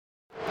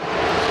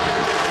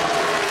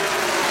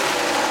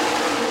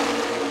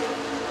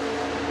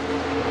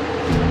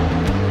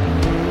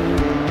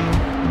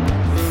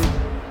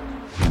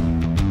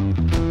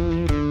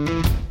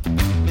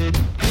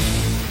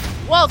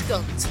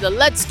Welcome to the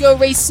Let's Go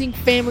Racing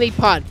Family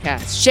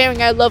Podcast,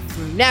 sharing our love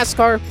for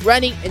NASCAR,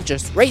 running, and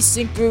just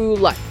racing through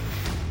life.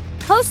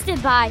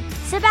 Hosted by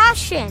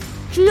Sebastian,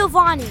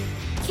 Giovanni,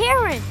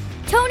 Karen,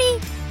 Tony,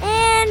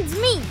 and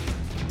me,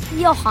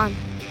 Johan.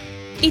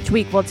 Each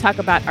week we'll talk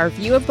about our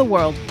view of the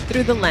world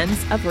through the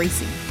lens of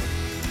racing.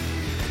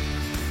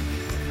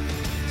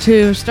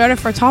 To start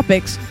off our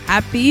topics,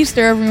 Happy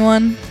Easter,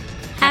 everyone.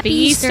 Happy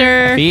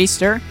Easter. Happy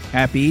Easter.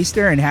 Happy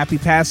Easter and happy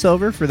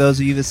Passover for those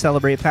of you that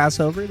celebrate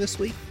Passover this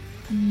week.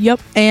 Yep,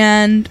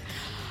 and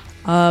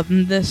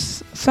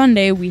this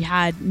Sunday we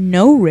had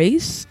no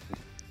race,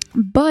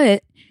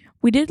 but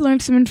we did learn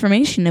some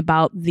information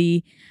about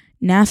the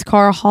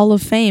NASCAR Hall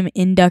of Fame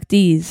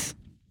inductees.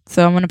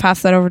 So I'm going to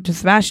pass that over to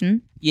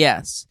Sebastian.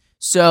 Yes.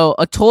 So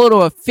a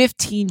total of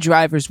 15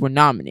 drivers were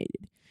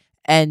nominated,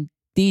 and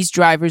these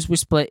drivers were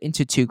split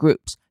into two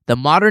groups, the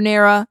Modern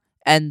Era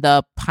and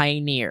the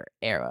Pioneer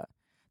Era.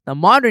 The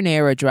Modern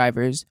Era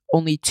drivers,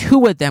 only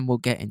 2 of them will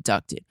get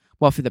inducted,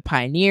 while for the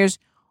Pioneers,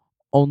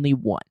 only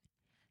 1.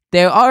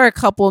 There are a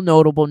couple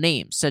notable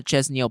names, such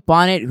as Neil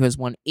Bonnet, who has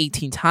won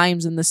 18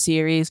 times in the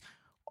series,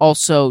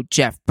 also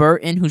Jeff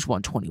Burton, who's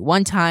won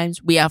 21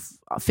 times. We have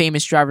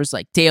famous drivers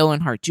like Dale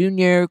Earnhardt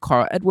Jr.,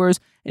 Carl Edwards,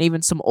 and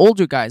even some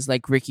older guys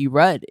like Ricky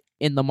Rudd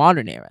in the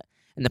Modern Era.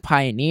 In the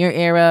Pioneer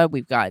Era,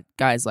 we've got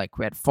guys like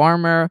Red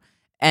Farmer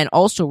and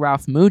also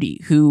Ralph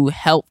Moody, who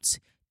helped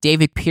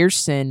David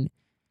Pearson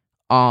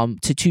to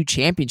 2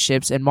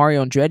 championships and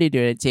Mario Andretti to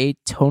a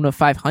Daytona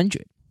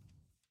 500.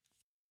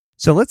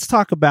 So let's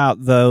talk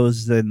about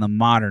those in the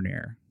modern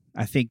era.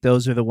 I think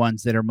those are the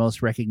ones that are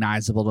most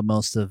recognizable to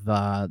most of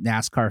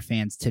NASCAR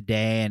fans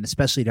today, and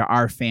especially to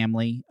our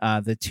family.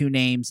 The 2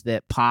 names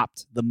that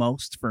popped the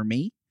most for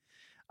me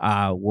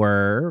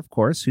were, of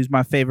course, who's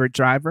my favorite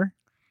driver?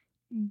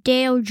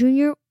 Dale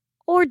Jr.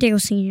 or Dale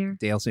Sr.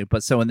 Dale Sr.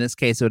 But so in this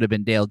case, it would have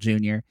been Dale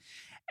Jr.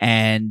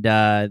 And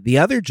the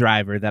other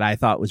driver that I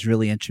thought was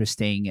really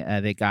interesting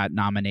that got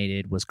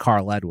nominated was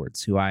Carl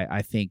Edwards, who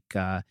I think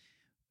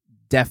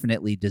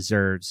definitely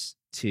deserves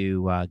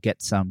to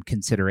get some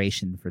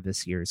consideration for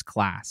this year's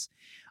class.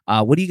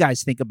 What do you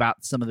guys think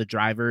about some of the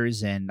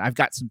drivers? And I've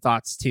got some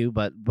thoughts too,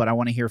 but I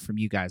want to hear from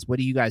you guys. What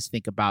do you guys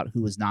think about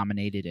who was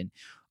nominated? And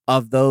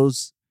of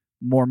those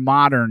more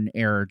modern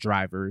era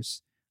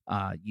drivers,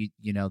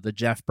 you know, the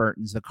Jeff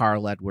Burtons, the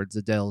Carl Edwards,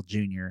 the Dale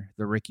Jr.,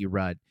 the Ricky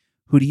Rudd,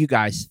 who do you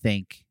guys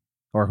think,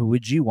 or who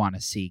would you want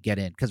to see get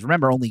in? Because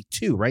remember, only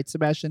 2, right,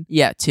 Sebastian?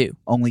 Yeah, 2.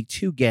 Only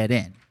 2 get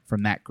in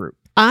from that group.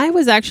 I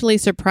was actually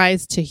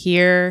surprised to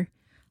hear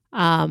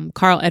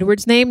Carl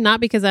Edwards' name,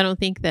 not because I don't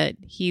think that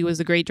he was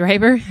a great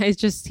driver.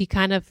 It's just he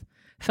kind of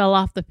fell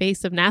off the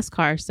face of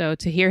NASCAR. So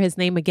to hear his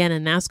name again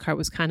in NASCAR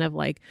was kind of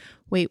like,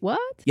 wait, what?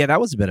 Yeah, that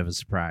was a bit of a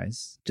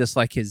surprise. Just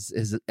like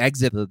his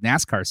exit of the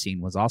NASCAR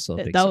scene was also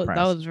a big surprise.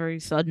 That was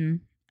very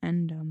sudden.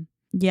 And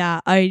yeah,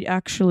 I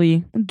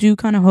actually do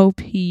kind of hope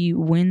he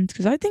wins,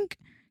 because I think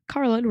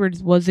Carl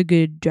Edwards was a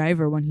good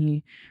driver when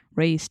he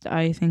raced.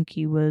 I think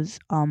he was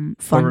fun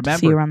to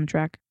see around the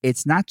track.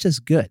 It's not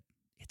just good,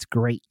 it's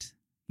great.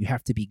 You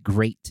have to be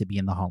great to be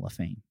in the Hall of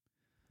Fame.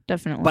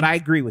 Definitely. But I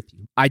agree with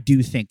you. I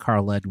do think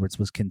Carl Edwards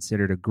was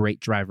considered a great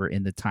driver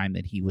in the time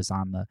that he was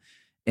on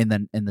in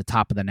the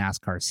top of the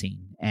NASCAR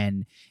scene.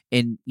 And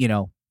you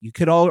know, you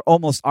could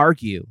almost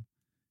argue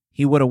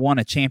he would have won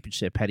a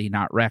championship had he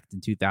not wrecked in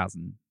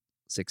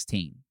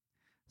 2016.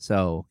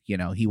 So, you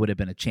know, he would have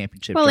been a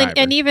championship driver.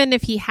 And even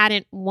if he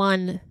hadn't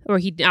won, or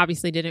he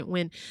obviously didn't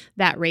win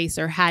that race,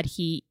 or had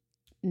he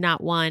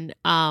not won,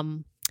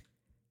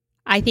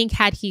 I think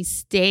had he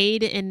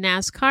stayed in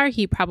NASCAR,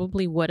 he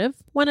probably would have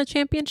won a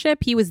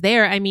championship. He was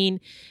there. I mean,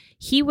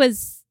 he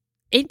was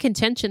in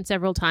contention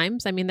several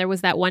times. I mean, there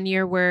was that one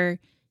year where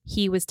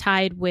he was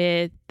tied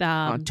with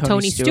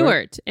Tony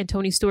Stewart, and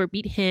Tony Stewart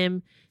beat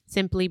him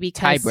simply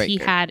because he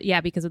had,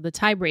 because of the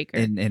tiebreaker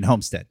in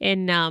Homestead.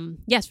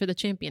 Yes, for the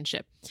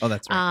championship. Oh,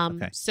 that's right.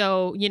 Okay.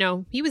 So, you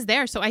know, he was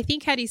there. So I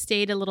think had he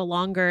stayed a little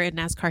longer in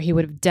NASCAR, he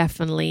would have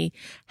definitely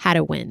had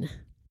a win.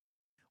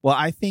 Well,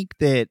 I think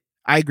that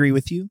I agree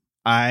with you.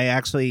 I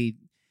actually,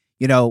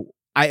 you know,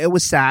 it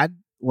was sad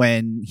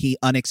when he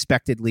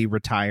unexpectedly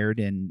retired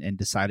and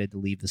decided to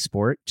leave the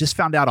sport. Just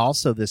found out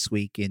also this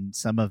week in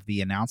some of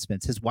the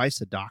announcements, his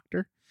wife's a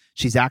doctor.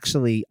 She's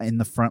actually in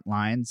the front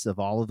lines of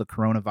all of the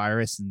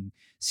coronavirus and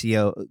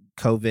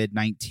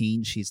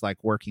COVID-19. She's like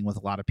working with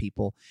a lot of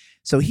people.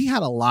 So he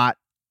had a lot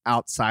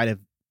outside of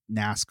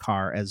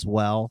NASCAR as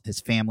well,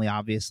 his family,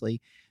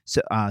 obviously.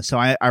 So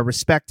I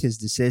respect his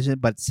decision,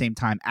 but at the same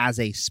time, as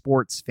a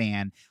sports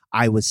fan,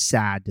 I was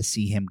sad to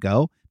see him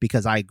go,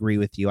 because I agree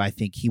with you. I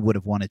think he would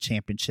have won a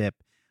championship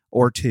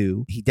or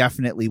 2. He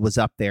definitely was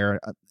up there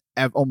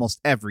almost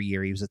every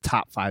year. He was a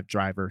top 5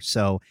 driver.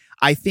 So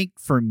I think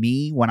for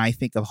me, when I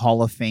think of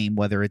Hall of Fame,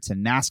 whether it's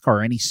in NASCAR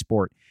or any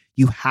sport,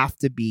 you have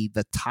to be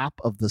the top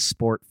of the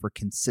sport for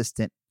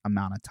consistent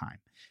amount of time.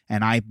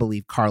 And I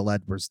believe Carl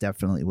Edwards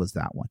definitely was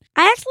that one.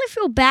 I actually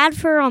feel bad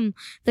for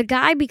the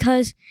guy,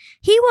 because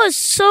he was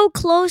so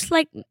close,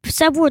 like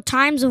several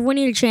times, of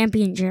winning a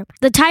championship.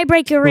 The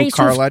tiebreaker race.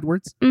 Carl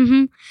Edwards?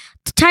 Mm-hmm.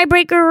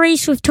 tiebreaker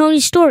race with Tony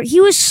Stewart. He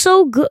was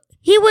so good.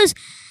 He was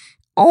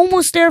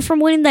almost there from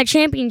winning that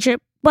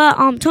championship, but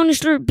Tony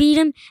Stewart beat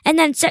him. And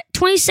then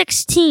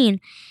 2016,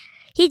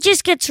 he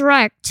just gets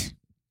wrecked.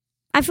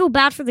 I feel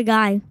bad for the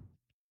guy.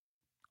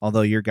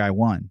 Although your guy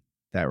won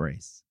that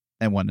race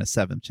and won the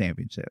 7th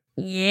championship.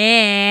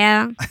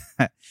 Yeah.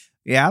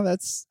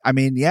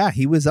 Yeah,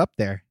 he was up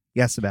there.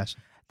 Yeah,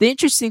 Sebastian. The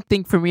interesting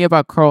thing for me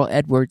about Carl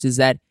Edwards is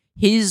that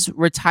his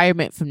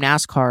retirement from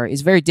NASCAR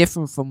is very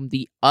different from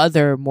the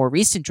other more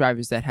recent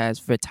drivers that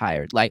has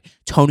retired, like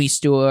Tony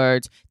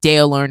Stewart,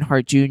 Dale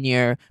Earnhardt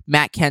Jr.,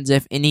 Matt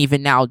Kenseth, and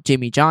even now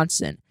Jimmy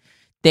Johnson.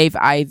 They've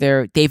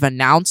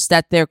announced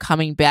that they're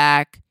coming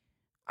back.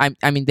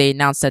 They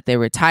announced that they're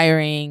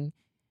retiring.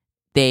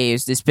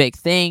 There's this big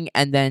thing,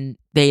 and then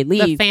they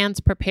leave. The fans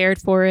prepared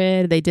for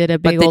it. They did a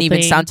big but then old even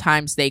thing.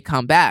 sometimes they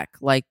come back.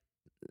 Like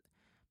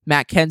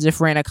Matt Kenseth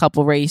ran a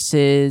couple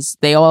races.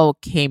 They all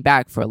came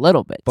back for a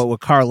little bit. But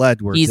with Carl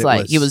Edwards, he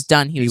was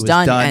done. He was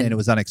done, and it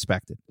was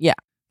unexpected. Yeah.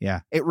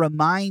 Yeah. It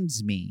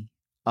reminds me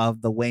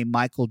of the way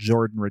Michael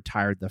Jordan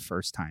retired the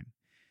first time.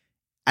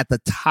 At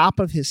the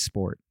top of his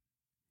sport,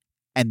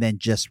 and then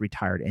just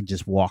retired and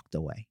just walked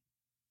away.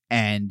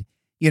 And,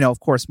 of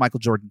course, Michael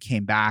Jordan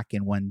came back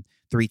and won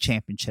 3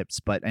 championships.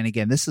 And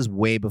again, this is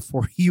way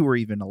before you were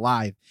even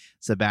alive,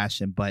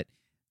 Sebastian. But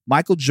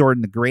Michael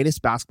Jordan, the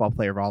greatest basketball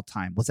player of all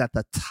time, was at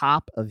the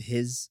top of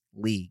his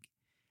league.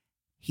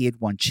 He had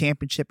won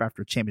championship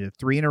after championship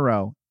 3 in a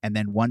row, and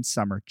then one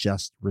summer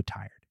just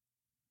retired.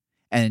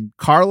 And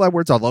Carl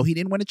Edwards, although he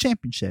didn't win a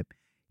championship,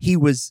 he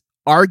was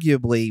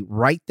arguably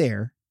right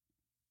there,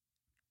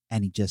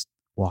 and he just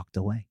walked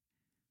away.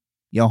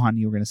 Johan,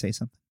 you were going to say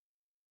something?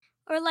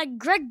 Or like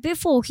Greg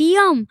Biffle, he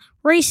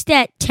raced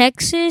at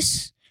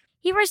Texas.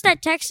 He raced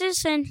at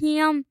Texas, and he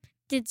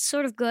did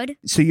sort of good.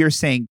 So you're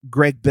saying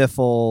Greg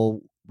Biffle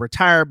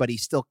retired, but he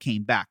still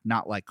came back,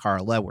 not like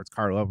Carl Edwards.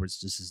 Carl Edwards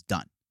just is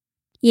done.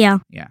 Yeah.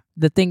 Yeah.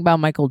 The thing about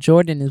Michael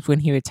Jordan is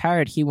when he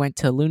retired, he went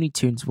to Looney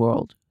Tunes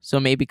World. So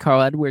maybe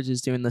Carl Edwards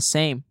is doing the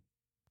same.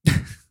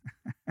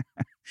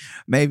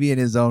 Maybe in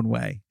his own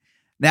way.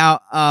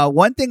 Now,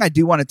 one thing I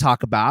do want to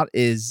talk about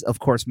is, of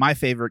course, my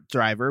favorite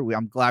driver.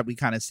 I'm glad we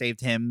kind of saved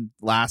him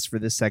last for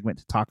this segment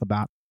to talk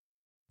about.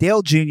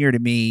 Dale Jr. to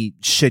me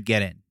should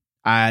get in.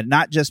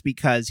 Not just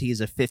because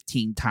he's a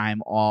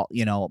 15-time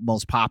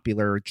most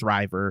popular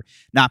driver,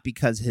 not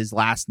because his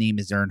last name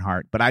is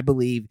Earnhardt, but I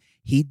believe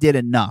he did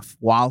enough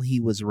while he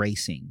was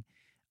racing.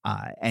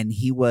 And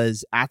he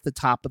was at the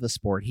top of the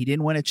sport. He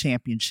didn't win a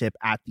championship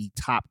at the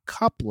top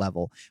cup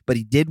level, but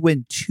he did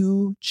win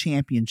 2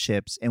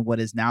 championships in what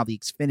is now the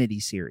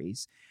Xfinity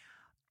Series.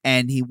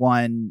 And he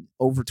won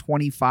over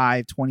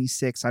 25,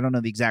 26. I don't know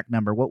the exact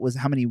number.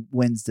 How many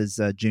wins does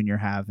Junior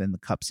have in the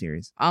Cup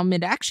Series?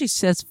 It actually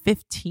says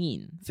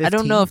 15. 15? I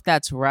don't know if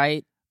that's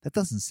right. That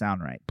doesn't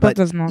sound right. That But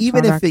does not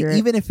even sound if accurate.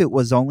 even if it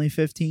was only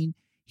 15,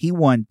 he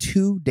won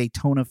 2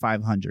 Daytona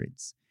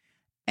 500s.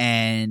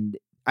 And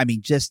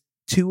just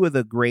 2 of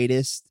the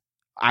greatest,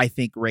 I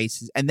think,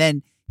 races. And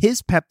then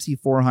his Pepsi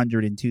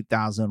 400 in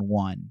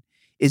 2001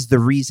 is the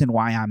reason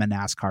why I'm a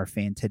NASCAR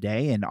fan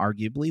today, and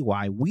arguably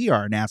why we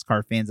are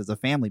NASCAR fans as a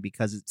family,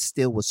 because it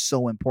still was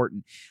so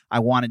important. I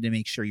wanted to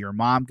make sure your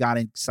mom got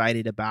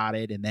excited about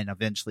it, and then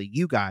eventually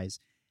you guys.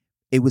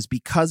 It was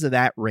because of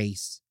that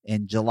race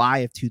in July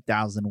of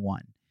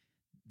 2001.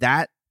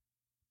 That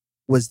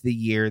was the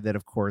year that,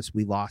 of course,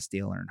 we lost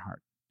Dale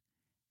Earnhardt.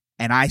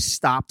 And I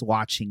stopped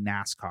watching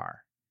NASCAR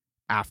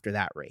after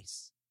that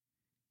race.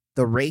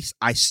 The race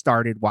I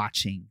started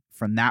watching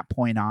from that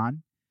point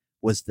on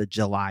was the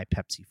July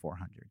Pepsi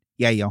 400.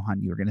 Yeah,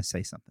 Johan, you were going to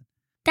say something.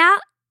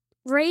 That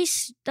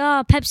race,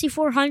 the Pepsi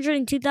 400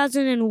 in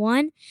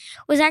 2001,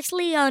 was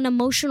actually an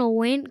emotional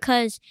win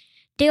because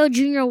Dale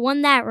Jr.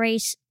 won that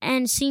race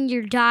and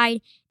Senior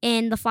died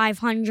in the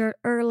 500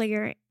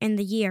 earlier in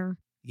the year.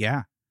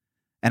 Yeah.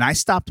 And I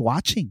stopped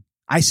watching.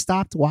 I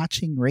stopped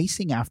watching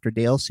racing after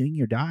Dale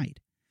Sr. died.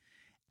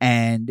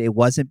 And it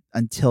wasn't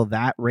until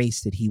that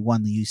race that he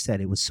won that you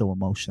said it was so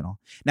emotional.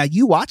 Now,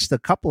 you watched that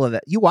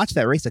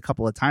race a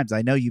couple of times.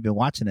 I know you've been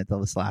watching it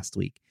this last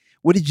week.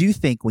 What did you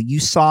think when you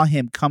saw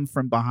him come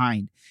from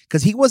behind?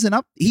 Because he wasn't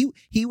up.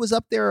 He was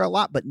up there a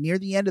lot, but near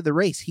the end of the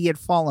race, he had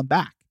fallen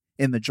back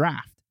in the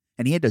draft,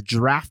 and he had to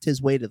draft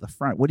his way to the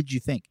front. What did you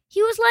think?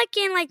 He was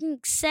in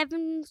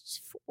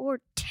 7th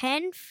or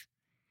 10th,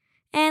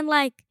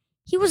 and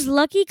he was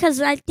lucky because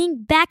I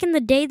think back in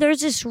the day, there's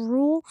this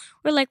rule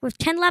where, with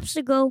 10 laps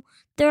to go,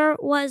 there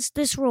was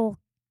this rule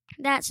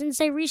that since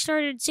they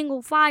restarted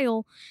single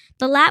file,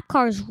 the lap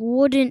cars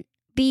wouldn't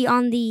be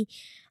on the,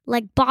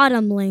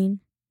 bottom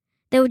lane.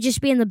 They would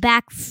just be in the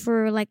back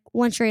for,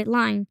 one straight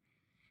line.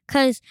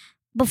 Because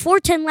before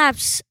 10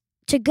 laps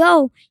to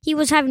go, he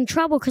was having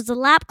trouble because the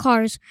lap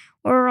cars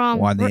were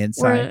on the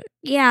inside.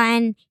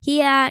 And he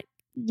had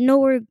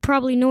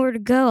probably nowhere to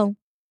go.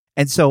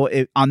 And so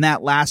on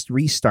that last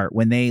restart,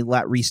 when they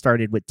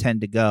restarted with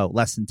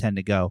less than 10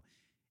 to go,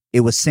 it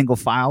was single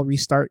file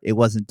restart. It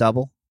wasn't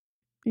double.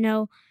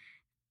 No.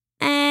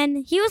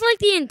 And he was like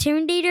the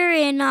Intimidator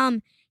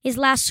in his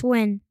last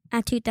win.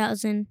 at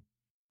 2000.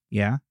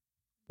 Yeah.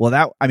 Well,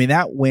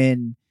 that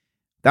win,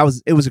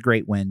 it was a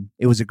great win.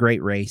 It was a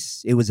great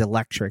race. It was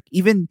electric.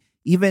 Even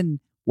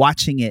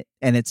watching it,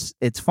 and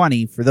it's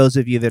funny for those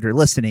of you that are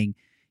listening,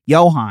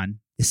 Johan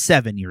is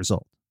 7 years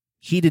old.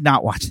 He did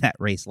not watch that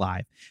race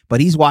live,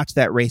 but he's watched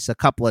that race a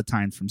couple of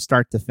times from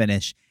start to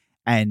finish,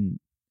 and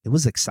it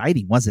was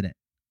exciting, wasn't it?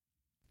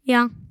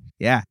 Yeah.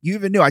 Yeah. You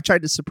even knew. I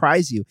tried to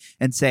surprise you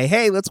and say,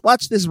 hey, let's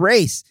watch this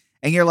race.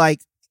 And you're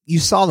like, you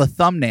saw the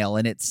thumbnail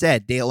and it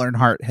said Dale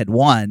Earnhardt had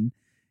won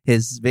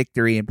his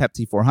victory in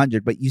Pepsi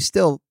 400, but you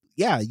still,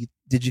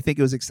 did you think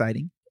it was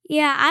exciting?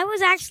 Yeah, I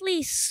was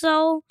actually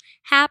so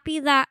happy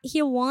that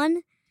he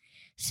won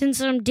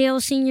since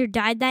Dale Sr.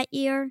 died that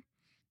year,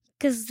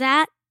 because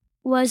that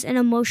was an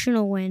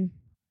emotional win.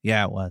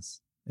 Yeah, it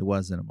was. It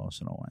was an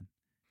emotional one.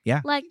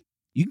 Yeah. Like,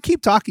 you can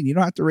keep talking. You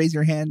don't have to raise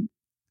your hand.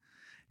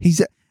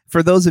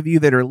 For those of you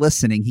that are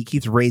listening, he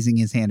keeps raising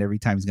his hand every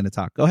time he's going to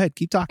talk. Go ahead,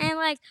 keep talking. and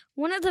like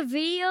one of the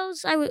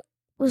videos that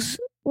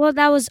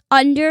was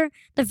under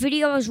the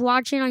video I was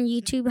watching on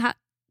YouTube,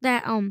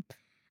 the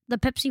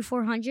Pepsi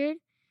 400.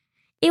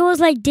 It was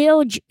like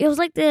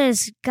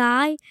this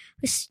guy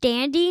was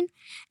standing,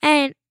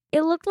 and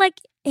it looked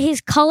like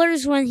his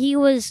colors when he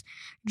was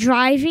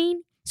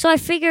driving. So I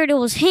figured it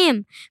was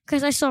him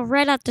because I saw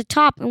red at the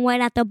top and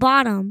white at the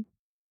bottom.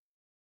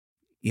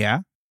 Yeah.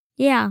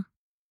 Yeah.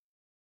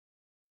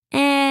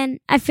 And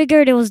I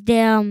figured it was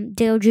Dale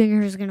Jr.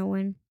 who's gonna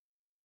win.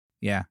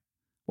 Yeah.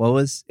 Well,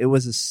 it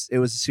was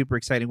a super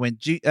exciting win.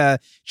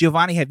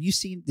 Giovanni,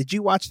 did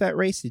you watch that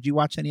race? Did you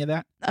watch any of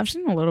that? I've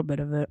seen a little bit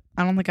of it.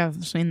 I don't think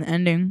I've seen the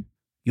ending.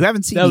 You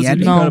haven't seen That the was an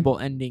ending? incredible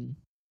ending.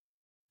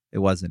 It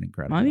wasn't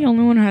incredible. Am I the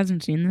only one who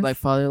hasn't seen this? Like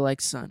father,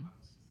 like son.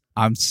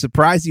 I'm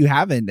surprised you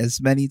haven't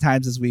as many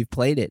times as we've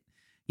played it.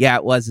 Yeah,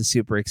 it was a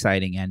super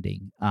exciting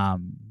ending.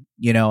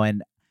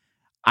 And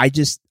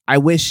I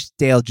wish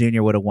Dale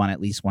Jr. would have won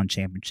at least one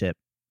championship.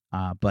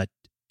 But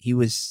he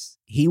was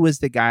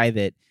the guy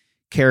that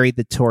carried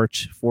the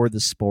torch for the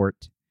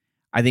sport.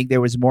 I think there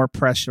was more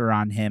pressure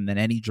on him than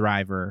any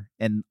driver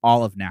in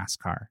all of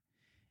NASCAR.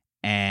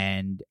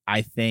 And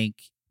I think,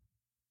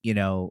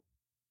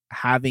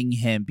 having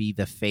him be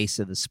the face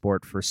of the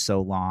sport for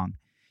so long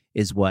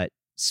is what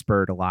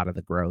spurred a lot of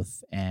the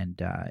growth.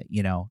 And,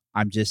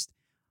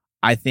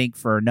 I think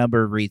for a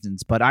number of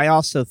reasons, but I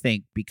also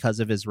think because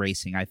of his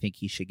racing, I think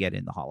he should get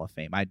in the Hall of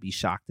Fame. I'd be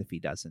shocked if he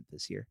doesn't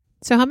this year.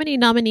 So how many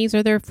nominees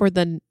are there for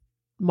the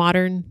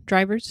modern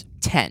drivers?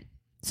 10.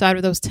 So out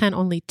of those 10,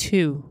 only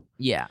 2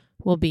 Yeah.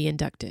 will be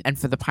inducted. And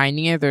for the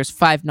Pioneer, there's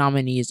 5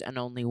 nominees and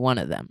only one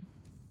of them.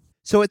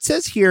 So it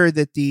says here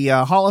that the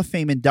Hall of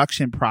Fame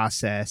induction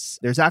process,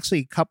 there's actually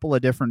a couple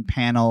of different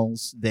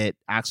panels that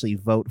actually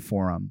vote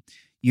for them.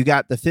 You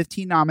got the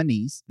 15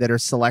 nominees that are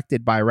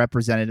selected by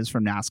representatives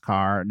from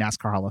NASCAR,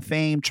 NASCAR Hall of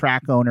Fame,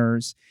 track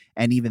owners,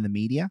 and even the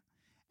media.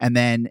 And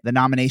then the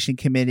nomination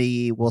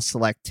committee will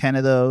select 10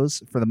 of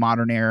those for the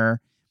modern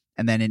era.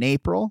 And then in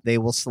April, they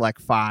will select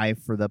 5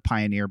 for the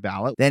Pioneer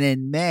ballot. Then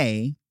in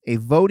May, a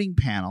voting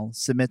panel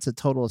submits a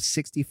total of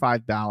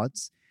 65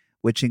 ballots,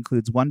 which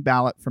includes 1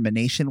 ballot from a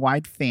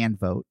nationwide fan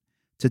vote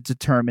to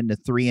determine the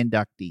 3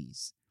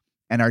 inductees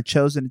and are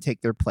chosen to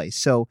take their place.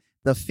 So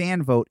the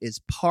fan vote is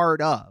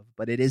part of,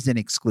 but it isn't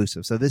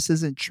exclusive. So this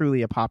isn't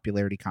truly a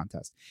popularity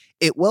contest.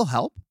 It will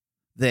help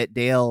that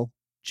Dale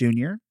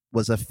Jr.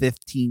 was a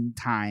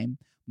 15-time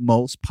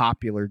most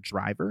popular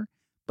driver,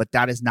 but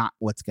that is not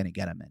what's going to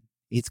get him in.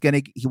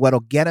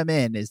 What'll get him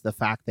in is the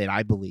fact that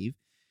I believe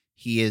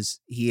he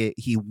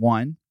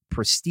won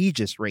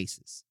prestigious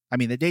races. I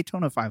mean, the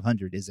Daytona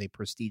 500 is a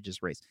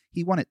prestigious race.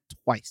 He won it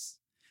twice.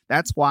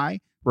 That's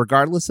why,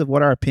 regardless of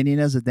what our opinion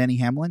is of Denny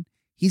Hamlin,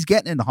 he's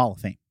getting in the Hall of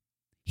Fame.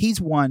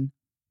 He's won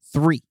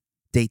 3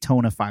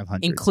 Daytona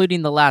 500,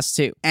 including the last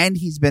 2. And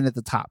he's been at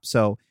the top.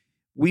 So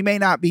we may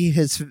not be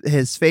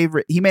his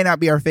favorite. He may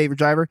not be our favorite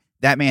driver.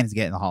 That man is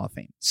getting the Hall of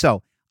Fame.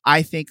 So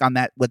I think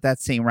with that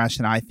same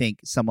rationale, I think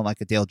someone like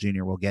a Dale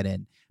Jr. will get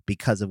in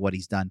because of what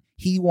he's done.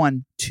 He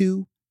won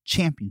 2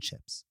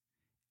 championships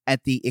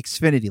at the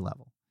Xfinity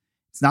level.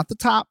 It's not the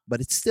top, but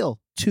it's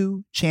still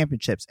 2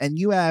 championships. And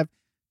you have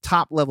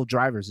top level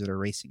drivers that are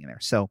racing in there.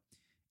 So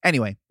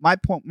anyway, my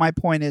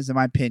point is, in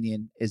my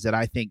opinion, is that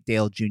I think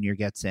Dale Jr.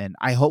 gets in.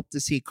 I hope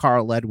to see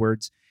Carl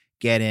Edwards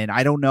get in.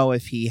 I don't know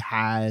if he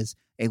has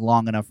a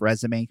long enough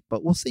resume,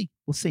 but we'll see.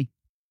 We'll see.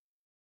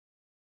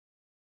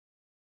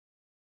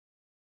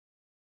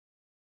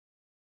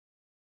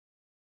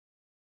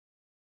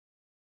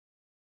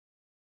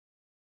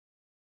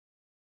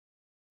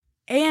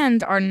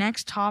 And our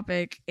next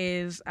topic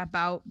is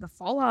about the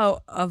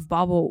fallout of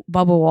Bubba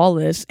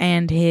Wallace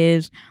and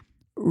his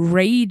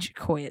rage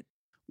quit.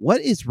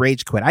 What is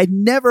rage quit? I'd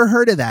never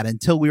heard of that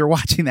until we were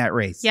watching that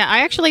race. Yeah, I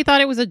actually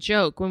thought it was a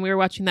joke when we were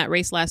watching that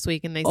race last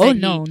week, and they said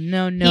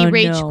he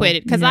rage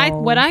quitted because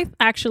what I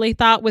actually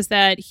thought was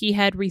that he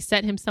had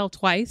reset himself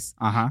twice,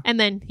 and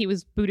then he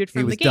was booted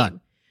from the game.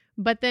 Done.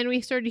 But then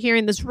we started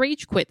hearing this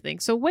rage quit thing.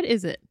 So what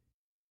is it?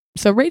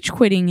 So rage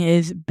quitting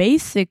is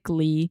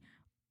basically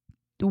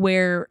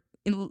where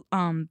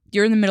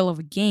you're in the middle of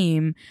a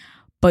game,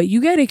 but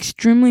you get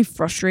extremely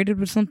frustrated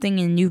with something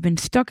and you've been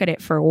stuck at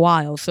it for a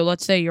while. So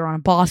let's say you're on a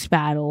boss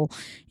battle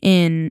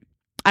in,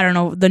 I don't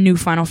know, the new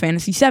Final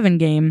Fantasy VII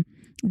game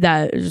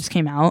that just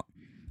came out.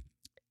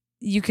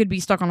 You could be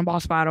stuck on a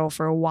boss battle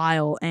for a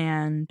while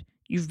and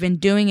you've been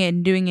doing it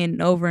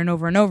and over and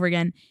over and over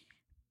again,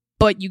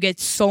 but you get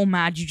so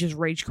mad you just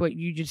rage quit.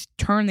 You just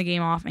turn the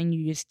game off and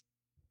you just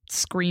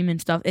scream and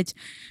stuff.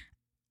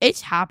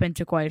 It's happened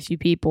to quite a few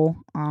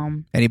people.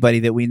 Anybody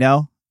that we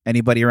know?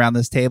 Anybody around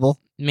this table?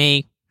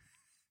 Me.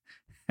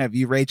 Have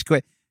you rage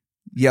quit?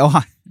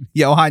 Johan,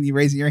 you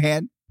raising your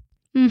hand?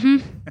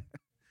 Mm-hmm.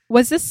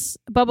 Was this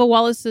Bubba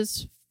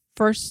Wallace's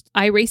first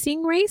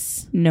iRacing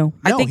race? No.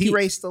 No, think he he-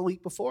 raced the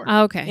week before.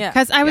 Oh, okay. Yeah.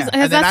 Because I was. Yeah. Cause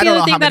And then that's I the don't other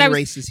know thing how that many I was.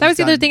 races That was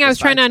the he's other done thing I was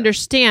trying to besides that.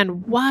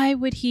 understand. Why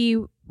would he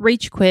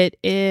rage quit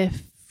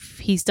if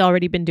he's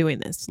already been doing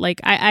this? Like,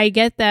 I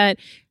get that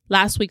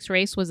last week's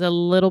race was a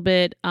little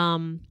bit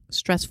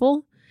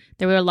stressful.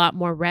 There were a lot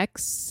more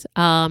wrecks,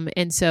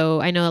 and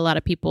so I know a lot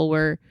of people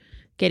were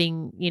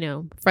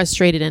getting,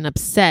 frustrated and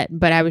upset.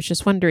 But I was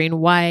just wondering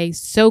why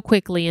so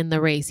quickly in the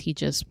race he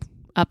just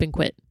up and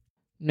quit.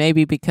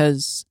 Maybe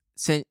because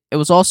it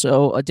was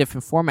also a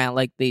different format.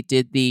 Like they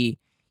did the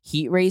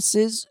heat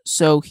races,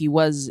 so it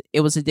was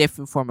a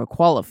different form of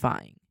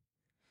qualifying.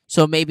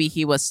 So maybe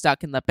he was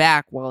stuck in the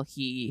back while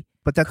he.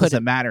 But that Couldn't.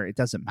 doesn't matter. It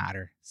doesn't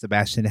matter,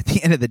 Sebastian. At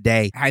the end of the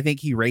day, I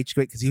think he rage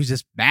quit because he was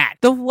just mad.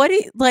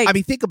 I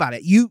mean, think about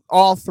it. You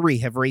all three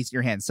have raised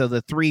your hands. So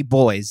the three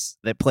boys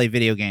that play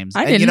video games.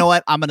 I And you didn't. know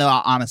what? I'm going to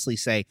honestly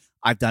say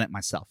I've done it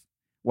myself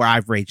where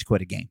I've rage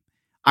quit a game.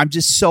 I'm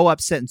just so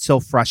upset and so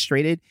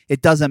frustrated.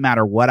 It doesn't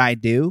matter what I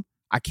do.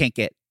 I can't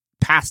get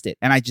past it.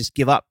 And I just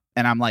give up.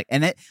 And I'm like,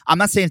 I'm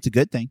not saying it's a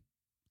good thing.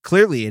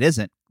 Clearly it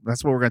isn't.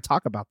 That's what we're going to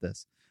talk about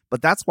this.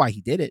 But that's why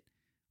he did it.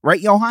 Right,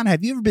 Johan?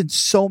 Have you ever been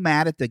so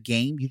mad at the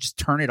game you just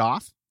turn it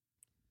off?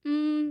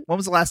 When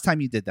was the last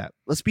time you did that?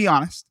 Let's be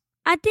honest.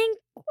 I think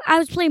I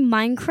was playing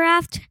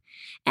Minecraft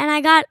and I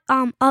got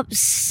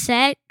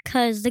upset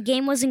because the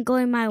game wasn't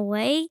going my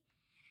way.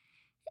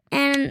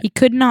 And He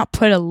could not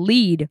put a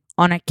lead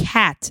on a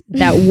cat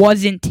that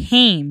wasn't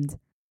tamed.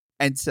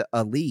 And so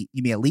a lead.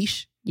 You mean a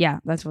leash? Yeah,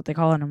 that's what they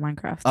call it in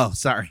Minecraft. Oh,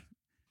 sorry.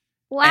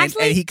 well,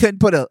 actually, And he couldn't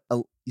put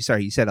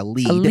sorry, you said a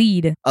lead. A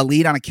lead. A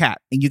lead on a cat.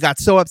 And you got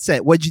so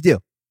upset. What'd you do?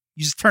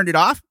 You just turned it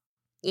off?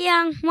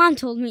 yeah, Mom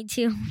told me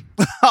to.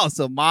 Oh,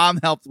 so mom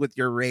helped with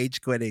your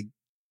rage quitting.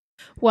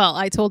 Well,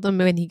 I told him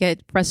when you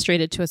get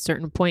frustrated to a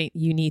certain point,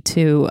 you need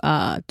to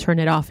turn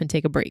it off and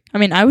take a break. I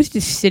mean, I was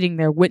just sitting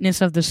there,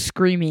 witness of the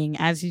screaming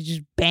as he's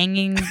just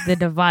banging the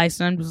device,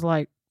 and I'm just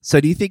like, So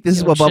do you think this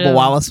is Yo, what Bubba chill.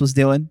 Wallace was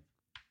doing?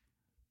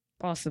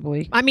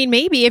 possibly. I mean,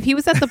 maybe if he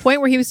was at the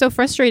point where he was so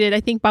frustrated,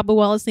 I think Bubba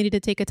Wallace needed to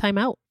take a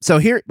timeout. So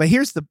here's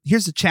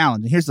the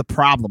challenge, and here's the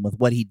problem with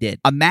what he did.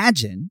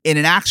 Imagine in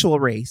an actual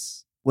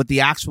race with the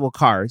actual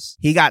cars,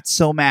 he got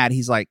so mad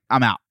he's like,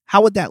 I'm out.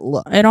 How would that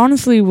look? It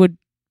honestly would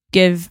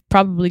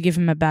probably give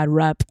him a bad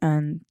rep,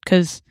 and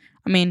because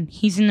I mean,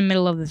 he's in the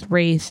middle of this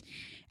race,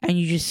 and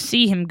you just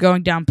see him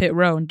going down pit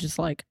road and just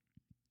like,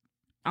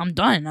 I'm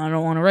done. I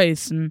don't want to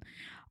race. And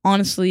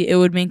honestly, it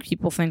would make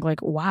people think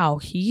like, wow,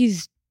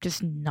 he's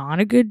just not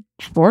a good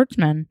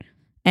sportsman.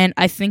 And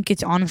I think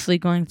it's honestly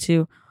going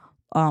to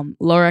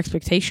lower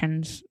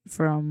expectations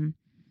from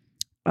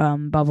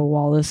Bubba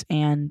Wallace,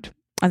 and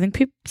I think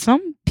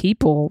some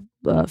people,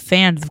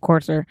 fans, of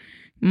course,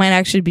 might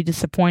actually be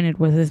disappointed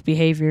with his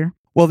behavior.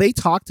 Well, they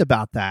talked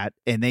about that,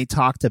 and they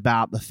talked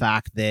about the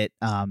fact that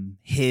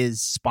his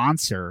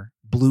sponsor,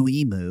 Blue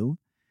Emu,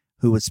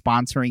 who was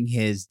sponsoring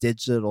his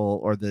digital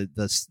or the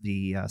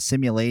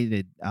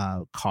simulated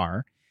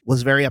car,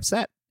 was very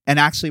upset and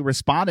actually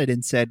responded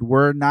and said,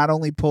 "We're not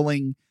only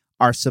pulling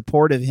our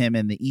support of him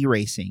in the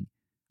e-racing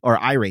or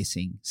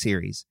iRacing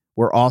series,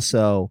 we're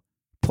also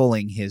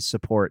pulling his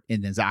support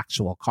in his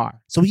actual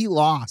car." So he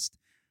lost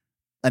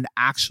an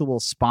actual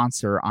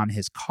sponsor on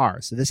his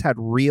car. So this had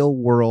real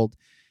world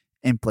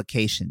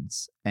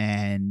implications,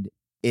 and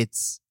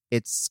it's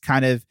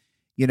kind of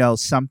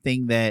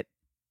something that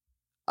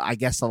I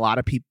guess a lot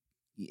of people,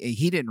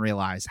 he didn't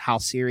realize how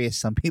serious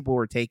some people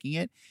were taking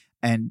it.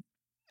 And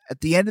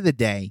at the end of the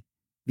day,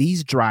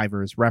 these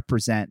drivers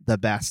represent the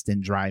best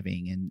in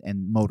driving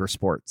and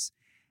motorsports,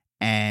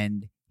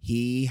 and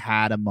he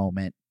had a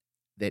moment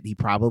that he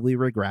probably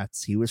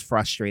regrets. He was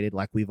frustrated,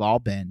 like we've all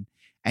been,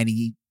 and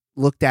he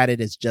looked at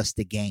it as just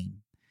a game.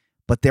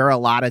 But there are a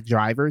lot of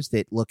drivers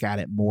that look at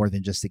it more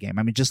than just a game.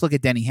 I mean, just look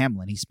at Denny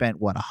Hamlin. He spent,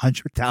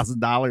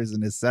 $100,000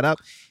 in his setup?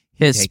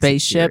 He His takes it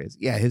spaceship. serious.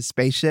 Yeah, his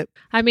spaceship.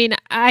 I mean,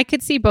 I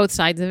could see both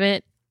sides of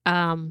it.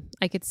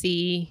 I could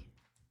see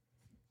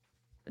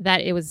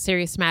that it was a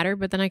serious matter,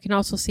 but then I can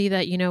also see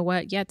that,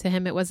 to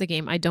him it was a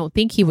game. I don't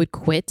think he would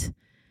quit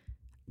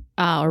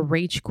or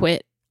rage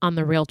quit on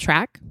the real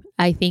track.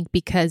 I think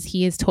because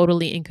he is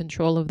totally in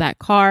control of that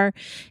car,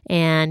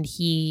 and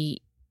he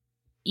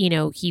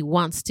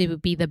wants to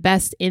be the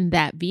best in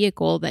that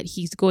vehicle, that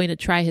he's going to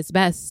try his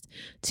best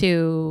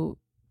to,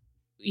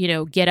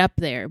 get up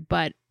there.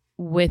 But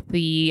with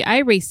the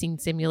iRacing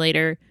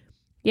simulator,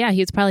 yeah,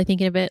 he was probably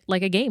thinking of it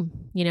like a game,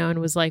 and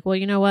was like, well,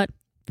 you know what?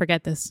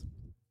 Forget this.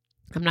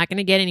 I'm not going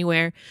to get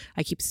anywhere.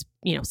 I keep,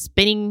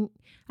 spinning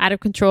out of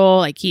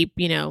control. I keep,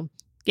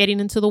 getting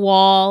into the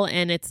wall.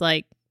 And it's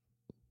like,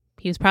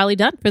 he was probably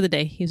done for the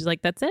day. He was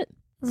like, that's it.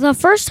 The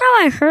first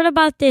time I heard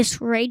about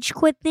this rage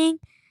quit thing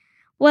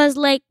was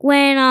like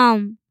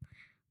when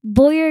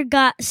Boyer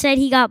said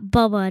he got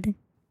bubbled.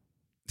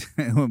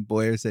 When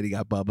Boyer said he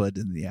got bubbled,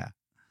 and yeah.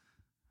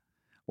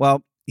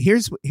 Well,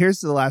 here's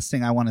the last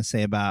thing I want to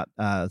say about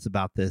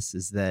this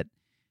is that,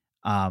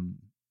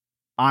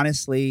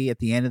 honestly, at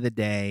the end of the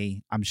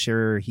day, I'm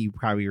sure he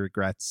probably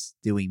regrets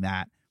doing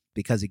that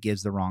because it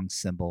gives the wrong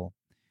symbol.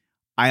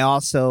 I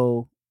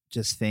also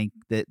just think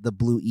that the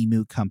Blue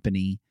Emu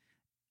company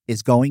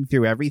is going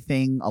through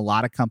everything a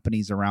lot of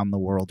companies around the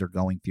world are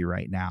going through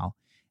right now.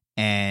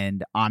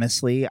 And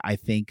honestly, I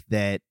think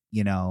that,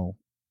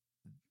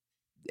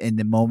 in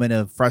the moment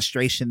of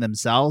frustration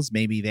themselves,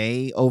 maybe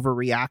they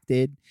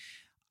overreacted.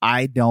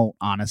 I don't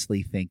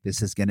honestly think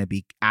this is going to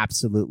be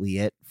absolutely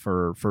it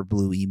for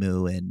Blue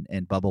Emu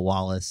and Bubba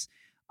Wallace.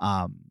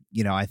 I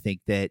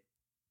think that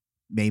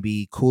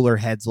maybe cooler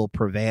heads will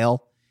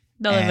prevail.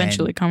 They'll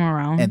eventually come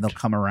around. And they'll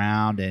come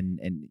around and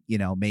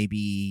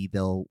maybe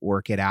they'll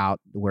work it out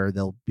where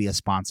they'll be a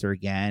sponsor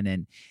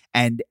again.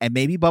 And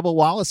maybe Bubba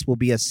Wallace will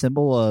be a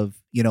symbol of,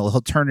 he'll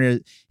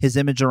turn his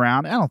image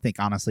around. I don't think,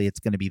 honestly, it's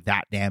going to be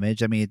that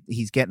damaged. I mean,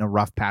 he's getting a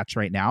rough patch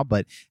right now,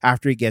 but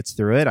after he gets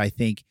through it, I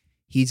think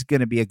he's going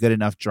to be a good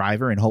enough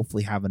driver and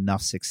hopefully have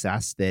enough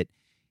success that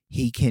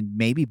he can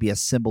maybe be a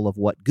symbol of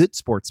what good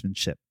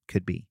sportsmanship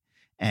could be,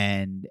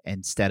 and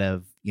instead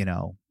of,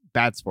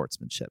 bad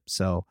sportsmanship.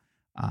 So,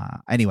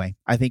 anyway,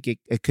 I think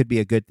it could be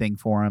a good thing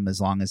for him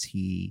as long as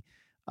he,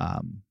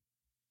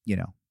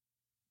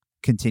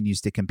 continues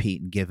to compete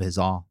and give his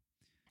all.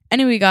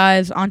 Anyway,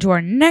 guys, on to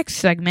our next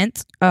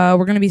segment.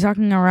 We're going to be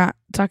talking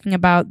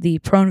about the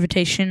Pro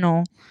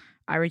Invitational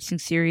iRacing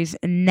Series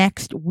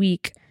next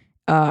week.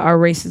 Our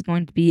race is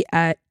going to be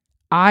at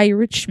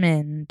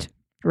iRichmond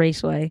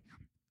Raceway.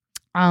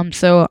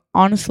 So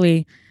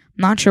honestly,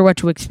 I'm not sure what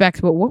to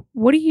expect, but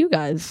what do you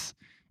guys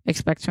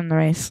expect from the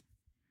race?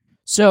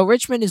 So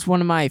Richmond is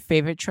one of my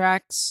favorite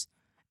tracks,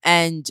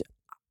 and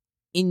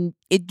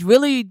it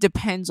really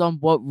depends on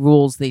what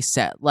rules they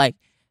set. Like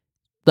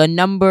the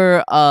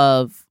number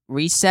of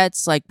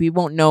resets, like we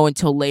won't know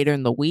until later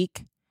in the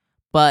week.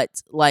 But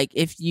like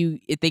if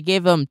they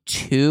gave them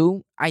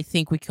 2, I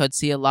think we could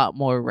see a lot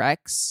more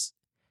wrecks.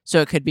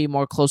 So it could be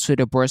more closer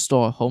to Bristol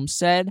or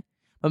Homestead.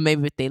 But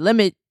maybe if they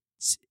limit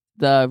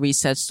the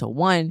resets to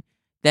 1,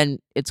 then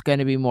it's going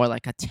to be more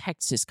like a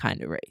Texas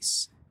kind of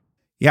race.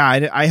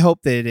 Yeah, I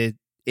hope that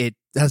it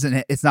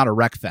doesn't. It's not a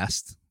wreck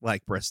fest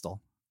like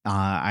Bristol.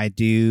 I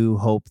do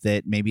hope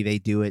that maybe they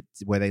do it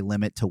where they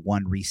limit to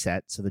 1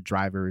 reset, so the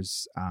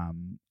drivers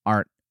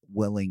aren't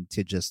willing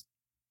to just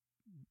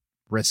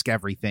risk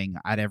everything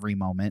at every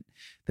moment.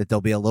 That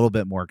they'll be a little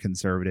bit more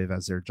conservative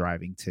as they're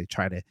driving to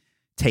try to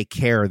take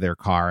care of their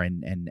car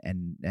and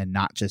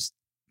not just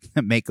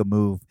make a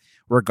move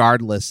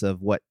regardless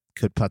of what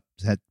could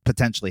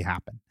potentially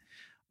happen.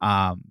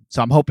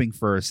 So I'm hoping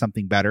for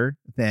something better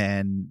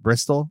than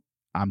Bristol.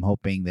 I'm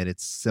hoping that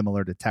it's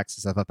similar to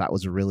Texas. I thought that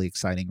was a really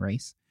exciting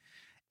race.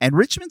 And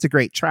Richmond's a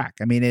great track.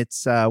 I mean,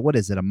 it's, what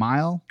is it, a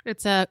mile?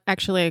 It's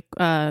actually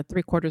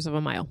 3/4 of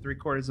a mile.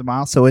 3/4 of a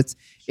mile. So it's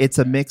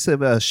a mix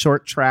of a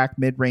short track,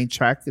 mid-range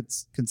track.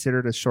 It's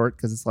considered a short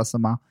because it's less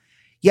than a mile.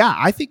 Yeah,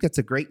 I think that's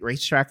a great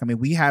racetrack. I mean,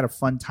 we had a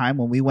fun time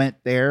when we went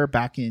there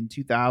back in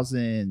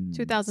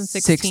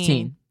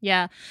 2016.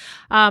 Yeah.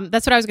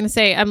 That's what I was going to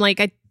say. I'm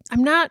like,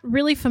 I'm not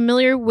really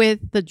familiar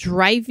with the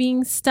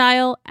driving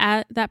style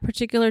at that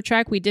particular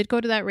track. We did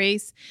go to that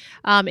race.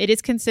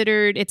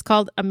 It's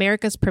called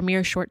America's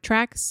Premier Short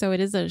Track. So it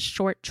is a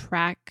short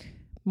track,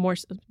 more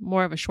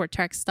of a short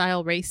track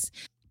style race.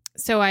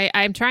 So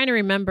I'm trying to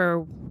remember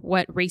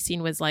what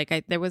racing was like.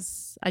 I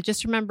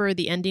just remember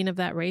the ending of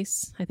that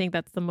race. I think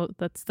that's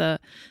the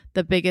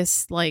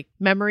biggest like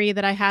memory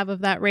that I have of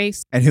that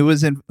race. And who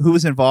was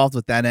involved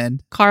with that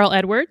end? Carl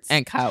Edwards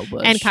and Kyle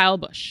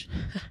Busch.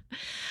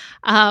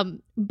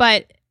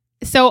 But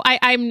so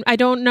I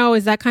don't know.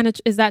 Is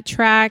that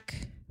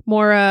track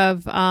more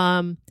of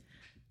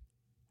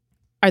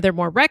are there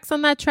more wrecks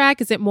on that track?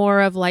 Is it more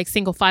of like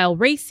single file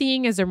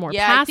racing? Is there more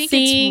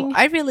passing?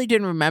 I really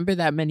didn't remember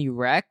that many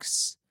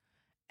wrecks.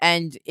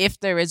 And if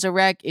there is a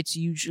wreck, it's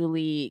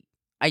usually,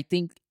 I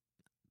think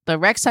the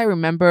wrecks I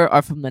remember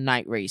are from the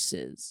night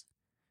races.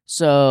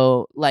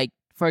 So like,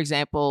 for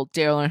example,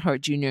 Dale Earnhardt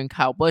Jr. and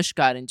Kyle Busch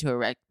got into a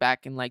wreck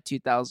back in like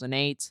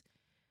 2008.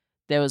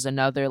 There was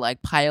another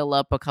like pile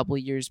up a couple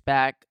years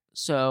back.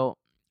 So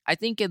I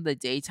think in the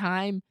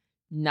daytime,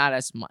 not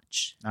as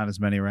much. Not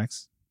as many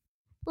wrecks.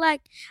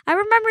 Like, I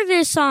remember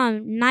this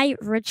night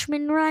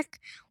Richmond wreck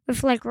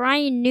with like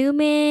Ryan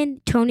Newman,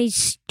 Tony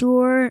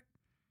Stewart,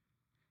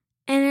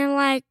 and then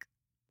like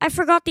I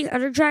forgot the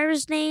other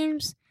drivers'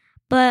 names,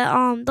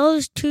 but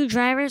those 2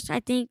 drivers, I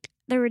think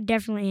they were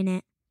definitely in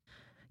it.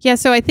 Yeah,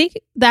 so I think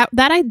that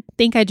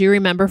I do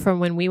remember from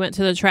when we went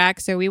to the track.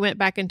 So we went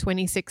back in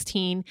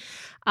 2016,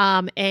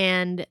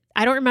 and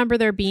I don't remember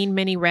there being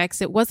many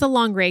wrecks. It was a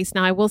long race.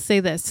 Now I will say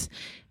this: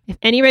 if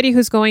anybody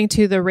who's going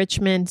to the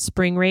Richmond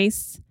Spring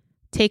Race,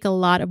 take a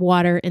lot of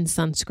water and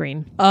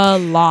sunscreen. A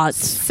lot.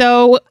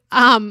 So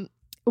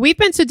we've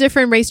been to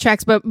different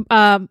racetracks, but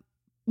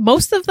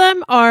most of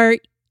them are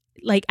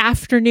like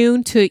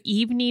afternoon to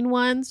evening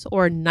ones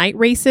or night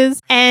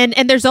races, and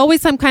there's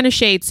always some kind of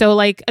shade. So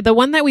like the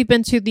one that we've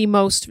been to the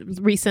most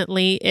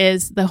recently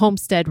is the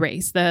Homestead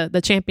race,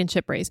 the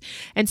championship race.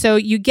 And so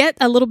you get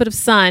a little bit of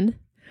sun,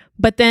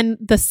 but then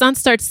the sun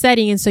starts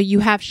setting, and so you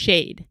have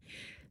shade.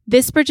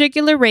 This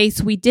particular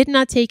race, we did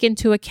not take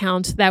into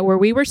account that where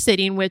we were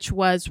sitting, which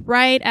was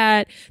right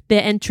at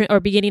the entrance or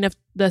beginning of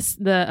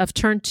of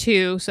turn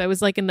 2. So it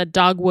was like in the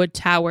Dogwood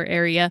Tower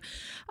area.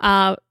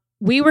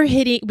 We were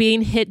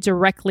being hit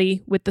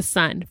directly with the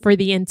sun for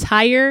the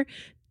entire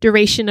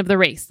duration of the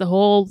race. The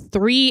whole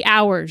 3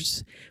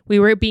 hours, we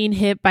were being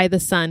hit by the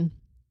sun.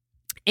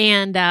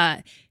 And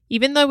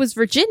even though it was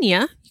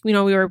Virginia, we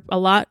were a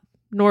lot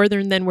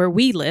northern than where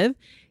we live,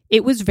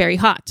 it was very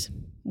hot.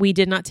 We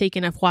did not take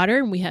enough water,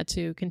 and we had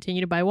to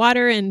continue to buy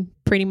water and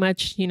pretty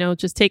much,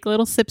 just take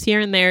little sips here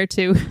and there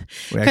to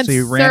We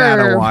actually ran out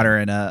of water,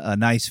 and a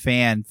nice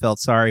fan felt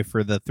sorry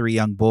for the 3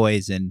 young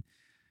boys and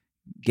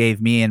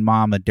gave me and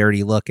Mom a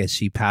dirty look as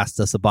she passed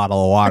us a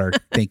bottle of water,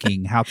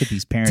 thinking, how could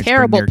these parents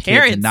Terrible bring their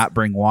parents. kids and not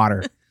bring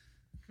water?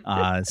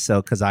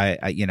 So because I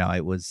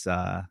it was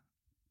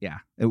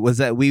it was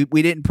that we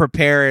didn't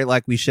prepare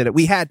like we should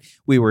have.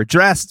 We were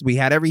dressed, we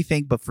had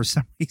everything, but for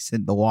some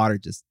reason the water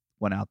just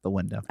went out the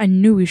window. I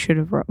knew we should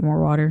have brought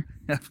more water.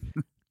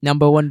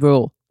 Number 1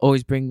 rule: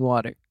 always bring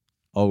water.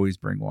 Always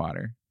bring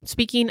water.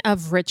 Speaking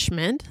of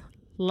Richmond,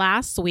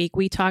 last week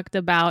we talked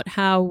about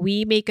how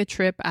we make a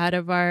trip out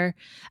of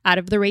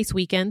the race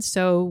weekend.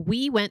 So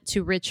we went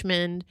to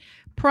Richmond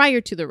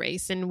prior to the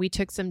race, and we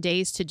took some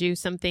days to do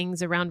some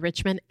things around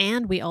Richmond,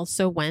 and we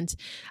also went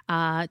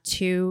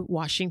to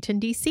Washington,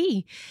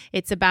 D.C.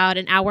 It's about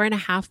an hour and a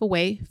half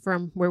away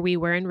from where we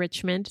were in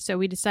Richmond, so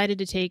we decided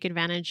to take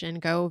advantage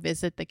and go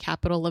visit the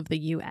capital of the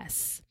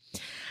U.S.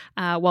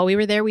 While we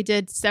were there, we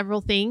did several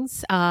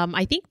things.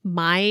 I think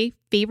my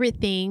favorite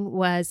thing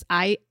was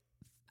I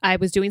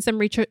was doing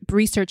some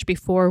research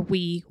before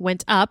we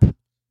went up,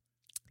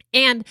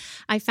 and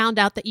I found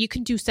out that you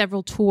can do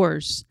several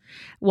tours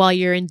while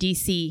you're in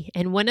DC.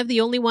 And one of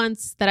the only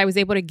ones that I was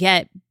able to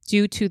get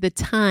due to the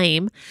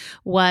time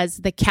was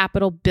the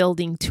Capitol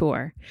building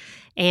tour.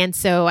 And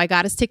so I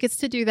got us tickets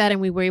to do that,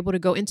 and we were able to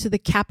go into the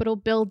Capitol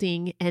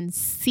building and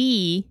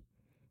see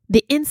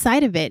the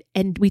inside of it.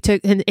 And we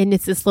took, and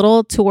it's this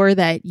little tour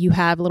that you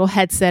have a little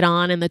headset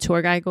on, and the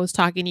tour guide goes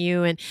talking to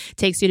you and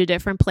takes you to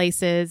different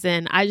places.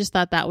 And I just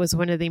thought that was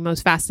one of the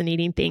most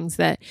fascinating things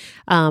that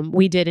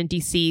we did in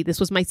DC. This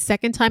was my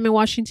second time in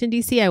Washington,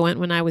 DC. I went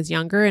when I was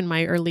younger, in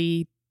my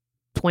early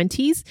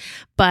 20s,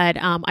 but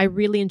I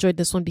really enjoyed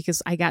this one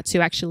because I got to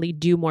actually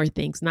do more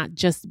things, not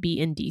just be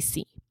in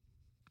DC.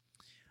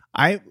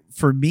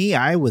 For me,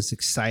 I was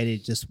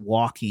excited just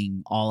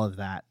walking all of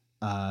that.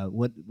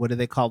 What do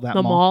they call that?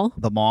 The mall.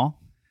 The mall,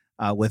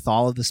 with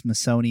all of the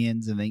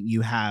Smithsonian's, and then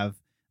you have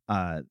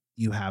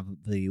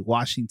the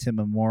Washington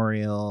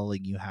Memorial,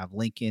 and you have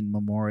Lincoln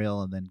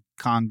Memorial, and then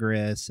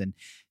Congress, and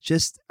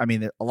just, I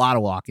mean, a lot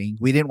of walking.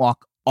 We didn't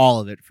walk all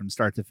of it from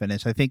start to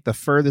finish. I think the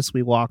furthest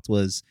we walked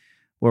was,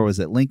 where was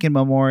it? Lincoln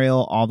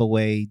Memorial all the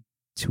way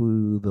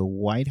to the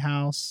White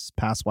House,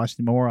 past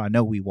Washington Memorial. I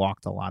know we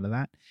walked a lot of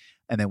that,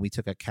 and then we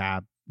took a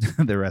cab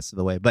the rest of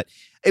the way. But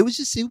it was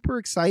just super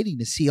exciting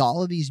to see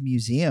all of these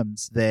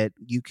museums that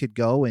you could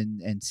go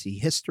and see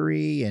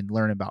history and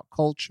learn about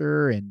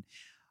culture. And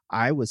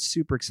I was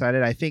super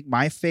excited. I think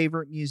my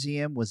favorite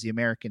museum was the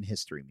American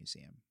History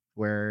Museum,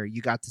 where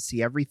you got to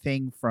see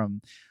everything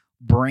from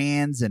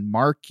brands and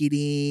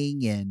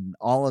marketing and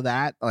all of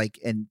that. Like,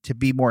 and to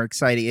be more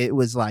exciting, it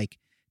was like,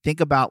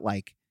 think about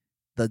like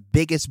the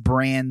biggest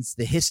brands,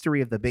 the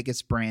history of the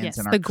biggest brands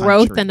in our country. The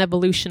growth and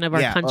evolution of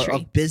our country.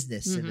 Of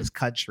business in this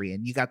country.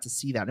 And you got to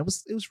see that. It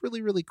was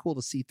really, really cool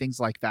to see things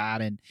like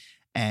that. And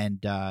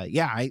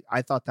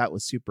I thought that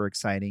was super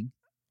exciting.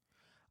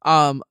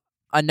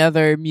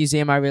 Another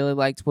museum I really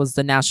liked was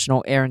the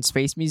National Air and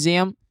Space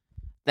Museum,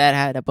 that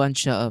had a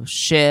bunch of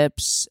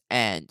ships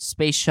and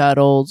space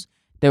shuttles.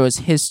 There was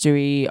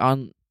history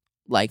on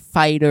like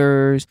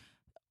fighters.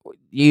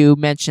 You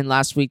mentioned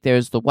last week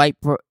there's the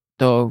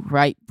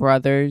Wright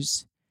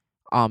brothers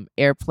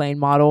airplane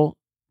model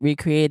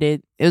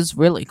recreated. It was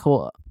really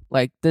cool.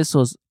 Like, this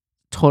was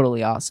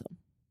totally awesome.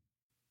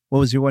 What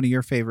was one of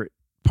your favorite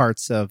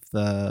parts of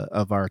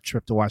our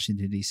trip to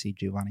Washington, D.C.,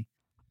 Giovanni?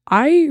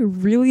 I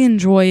really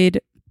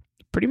enjoyed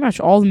pretty much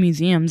all the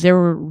museums. They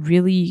were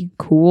really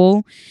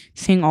cool,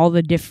 seeing all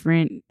the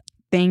different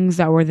things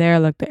that were there,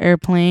 like the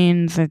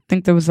airplanes. I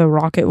think there was a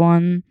rocket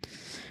one,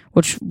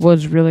 which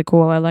was really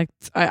cool. I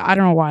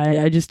don't know why.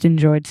 I just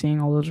enjoyed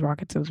seeing all those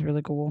rockets. It was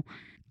really cool.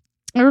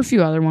 There were a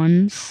few other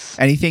ones.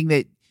 Anything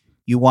that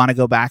you want to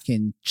go back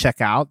and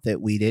check out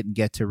that we didn't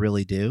get to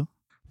really do?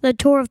 the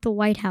tour of the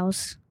White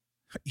House.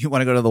 You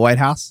want to go to the White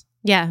House?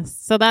 Yeah,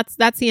 so that's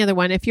the other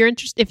one. If you're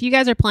interested, if you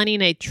guys are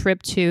planning a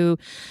trip to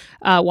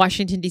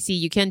Washington D.C.,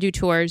 you can do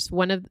tours.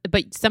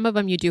 But some of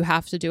them you do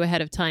have to do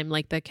ahead of time,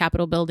 like the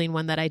Capitol building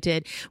one that I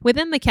did.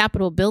 Within the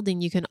Capitol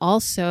building, you can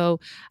also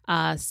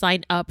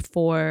sign up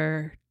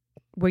for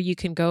where you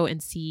can go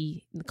and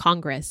see the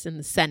Congress and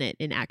the Senate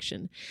in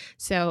action.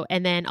 So,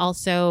 and then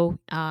also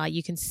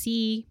you can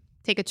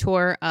take a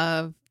tour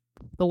of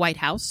the White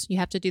House. You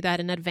have to do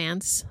that in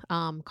advance,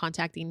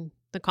 contacting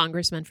the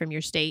congressman from your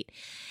state.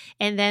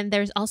 And then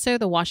there's also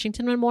the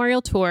Washington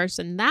Memorial Tours.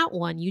 And that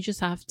one, you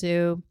just have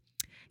to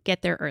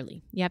get there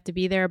early. You have to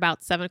be there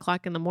about 7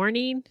 o'clock in the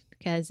morning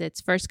because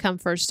it's first come,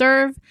 first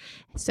serve.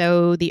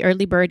 So the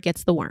early bird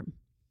gets the worm.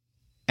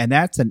 And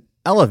that's an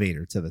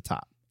elevator to the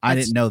top. I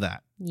didn't know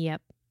that.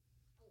 Yep.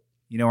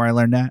 You know where I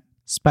learned that?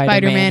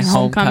 Spider-Man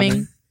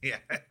Homecoming. Yeah.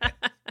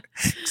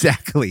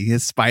 Exactly.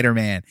 It's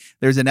Spider-Man.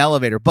 There's an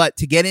elevator. But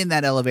to get in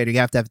that elevator, you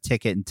have to have a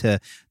ticket. And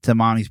to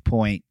Mommy's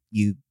point,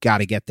 you got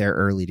to get there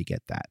early to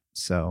get that.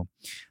 So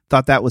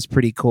thought that was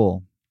pretty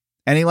cool.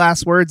 Any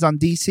last words on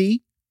DC?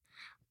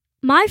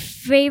 My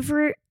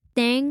favorite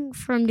thing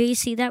from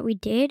DC that we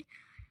did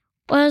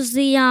was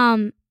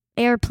the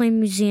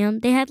airplane museum.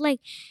 They had like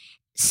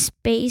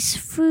space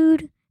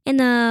food in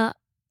the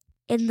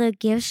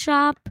gift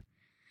shop.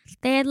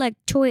 They had like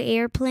toy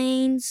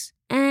airplanes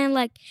and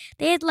like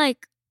they had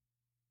like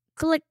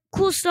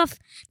cool stuff.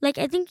 Like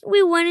I think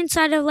we went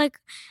inside of like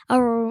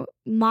a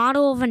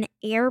model of an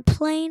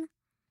airplane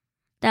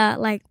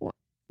that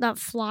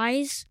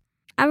flies.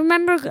 I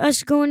remember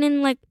us going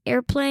in like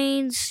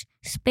airplanes,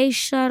 space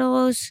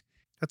shuttles.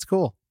 That's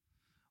cool.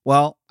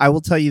 Well, I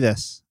will tell you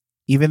this.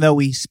 Even though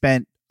we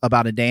spent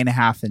about a day and a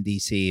half in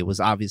DC, it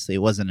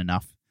wasn't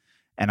enough.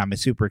 And I'm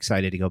super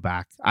excited to go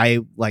back.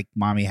 I, like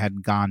Mommy,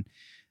 hadn't gone.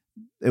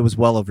 It was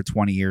well over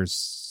 20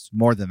 years,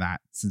 more than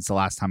that, since the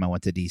last time I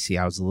went to DC.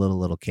 I was a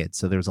little kid.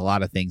 So there's a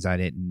lot of things I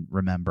didn't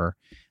remember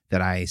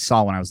that I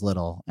saw when I was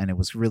little. And it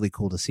was really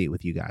cool to see it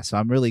with you guys. So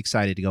I'm really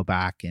excited to go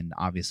back. And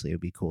obviously it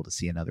would be cool to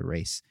see another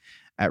race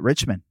at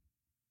Richmond.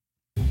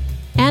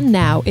 And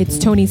now it's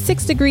Tony's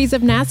 6 Degrees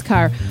of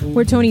NASCAR,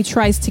 where Tony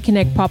tries to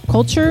connect pop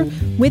culture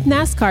with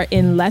NASCAR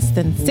in less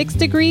than 6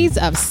 degrees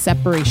of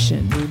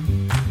separation.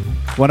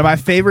 One of my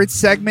favorite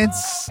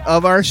segments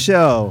of our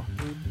show,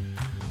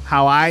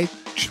 how I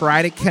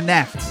try to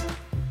connect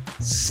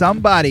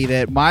somebody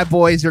that my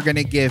boys are going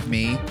to give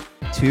me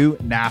to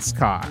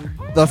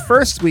NASCAR. The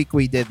first week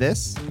we did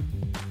this,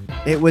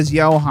 it was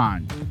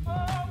Johan.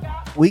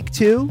 Week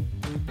 2,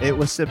 it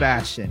was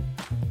Sebastian.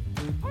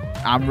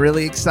 I'm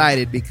really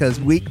excited because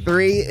week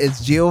 3 is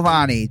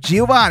Giovanni.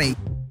 Giovanni,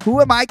 who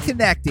am I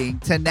connecting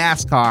to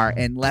NASCAR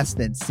in less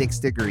than 6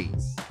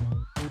 degrees?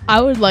 I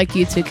would like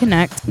you to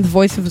connect the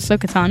voice of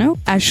Ahsoka Tano,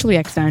 Ashley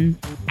Eckstein.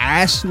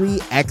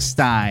 Ashley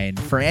Eckstein.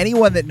 For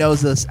anyone that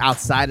knows us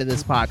outside of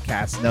this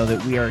podcast, know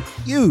that we are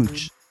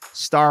huge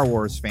Star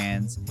Wars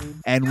fans,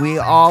 and we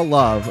all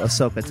love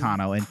Ahsoka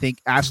Tano and think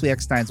Ashley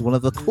Eckstein is one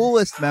of the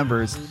coolest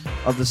members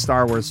of the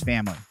Star Wars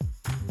family.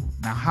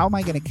 Now, how am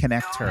I going to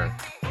connect her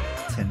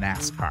to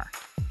NASCAR?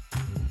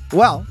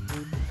 Well,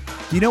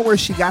 do you know where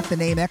she got the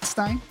name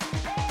Eckstein?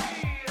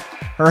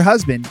 Her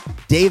husband,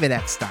 David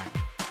Eckstein,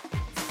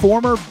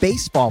 former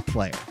baseball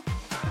player.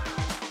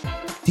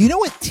 Do you know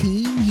what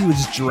team he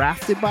was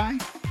drafted by?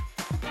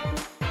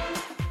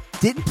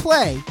 Didn't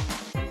play,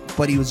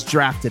 but he was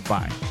drafted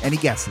by. Any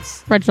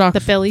guesses? Red Sox. The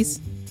Phillies.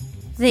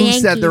 The Who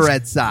Yankees. said the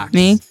Red Sox?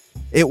 Me.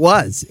 It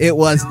was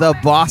the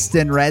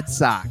Boston Red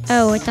Sox.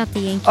 Oh, I thought the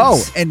Yankees.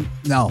 Oh, and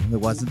no,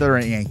 it wasn't the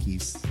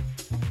Yankees.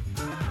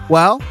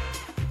 Well,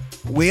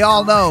 we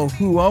all know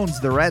who owns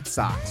the Red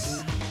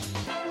Sox.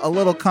 A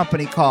little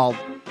company called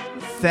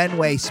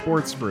Fenway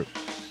Sports Group,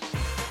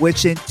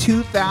 which in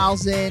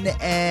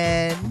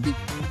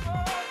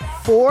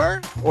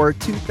 2004 or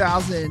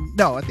 2000,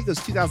 no, I think it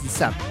was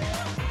 2007,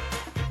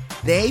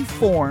 they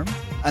formed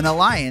an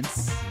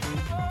alliance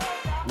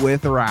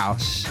with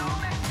Roush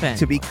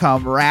to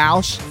become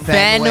Roush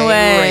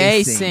Fenway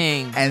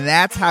Racing. And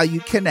that's how you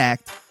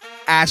connect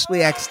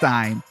Ashley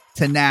Eckstein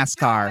to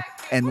NASCAR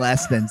in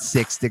less than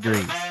 6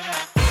 degrees.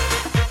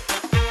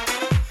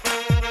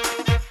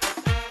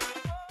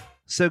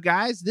 So,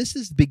 guys, this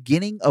is the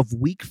beginning of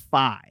week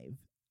 5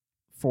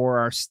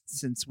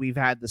 since we've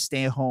had the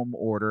stay-home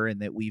order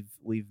and that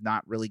we've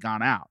not really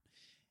gone out.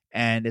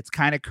 And it's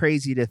kind of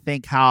crazy to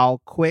think how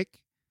quick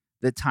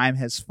the time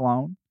has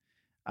flown.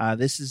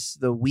 This is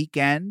the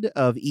weekend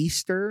of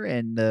Easter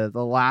and the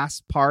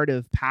last part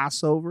of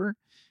Passover.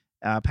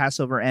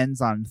 Passover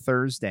ends on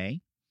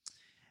Thursday.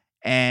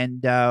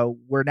 And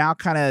we're now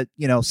kind of,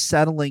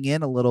 settling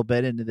in a little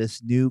bit into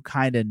this new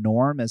kind of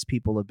norm, as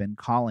people have been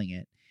calling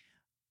it.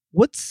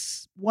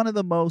 What's one of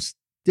the most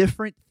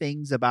different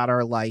things about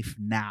our life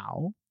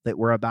now that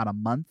we're about a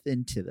month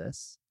into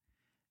this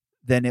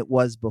than it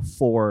was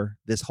before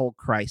this whole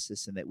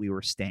crisis and that we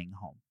were staying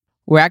home?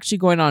 We're actually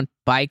going on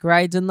bike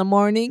rides in the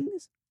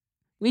mornings.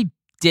 We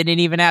didn't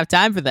even have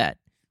time for that.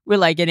 We're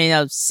like getting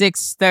up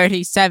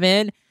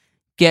 6:37,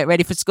 get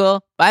ready for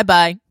school,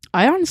 bye-bye.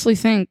 I honestly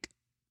think,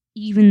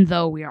 even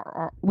though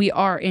we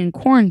are in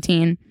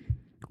quarantine,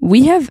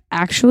 we have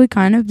actually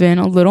kind of been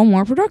a little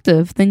more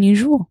productive than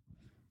usual.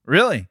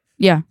 Really?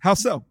 Yeah. How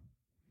so?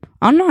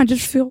 I don't know. I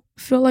just feel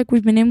like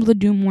we've been able to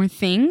do more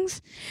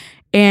things,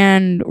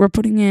 and we're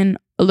putting in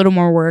a little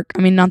more work.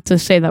 I mean, not to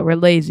say that we're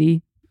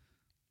lazy,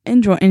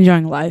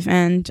 enjoying life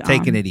and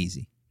Taking it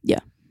easy.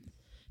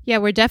 Yeah,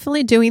 we're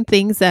definitely doing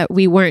things that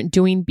we weren't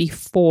doing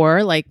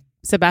before. Like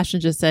Sebastian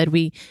just said,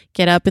 we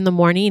get up in the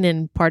morning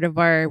and part of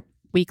our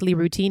weekly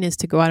routine is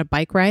to go on a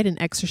bike ride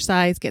and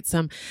exercise, get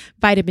some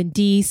vitamin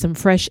D, some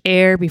fresh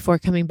air before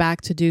coming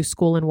back to do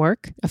school and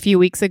work. A few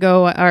weeks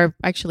ago, or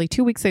actually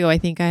 2 weeks ago, I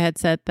think I had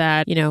said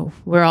that,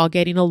 we're all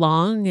getting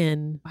along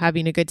and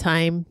having a good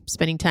time,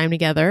 spending time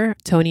together.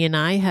 Tony and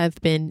I have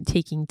been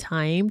taking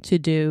time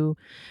to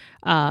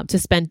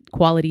spend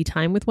quality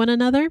time with one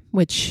another,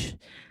 which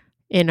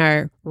in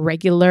our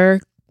regular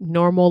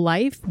normal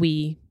life,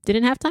 we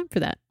didn't have time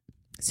for that.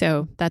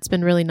 So that's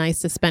been really nice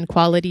to spend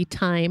quality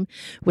time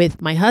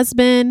with my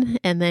husband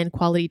and then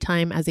quality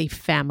time as a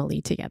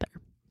family together.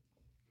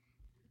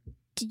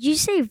 Did you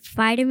say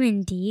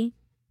vitamin D?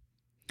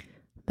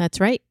 That's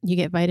right. You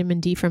get vitamin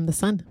D from the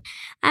sun.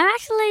 I've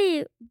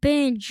actually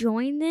been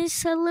enjoying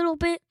this a little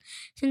bit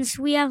since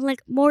we have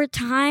more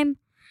time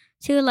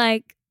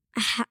to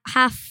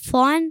have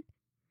fun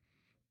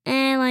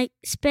and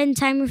spend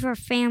time with our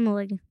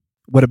family.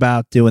 What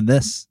about doing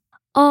this?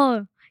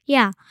 Oh,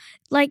 yeah.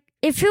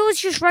 If it was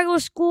just regular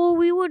school,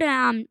 we would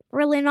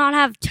really not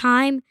have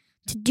time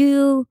to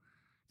do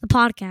the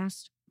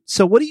podcast.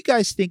 So what do you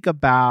guys think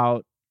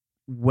about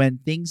when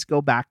things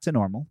go back to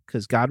normal?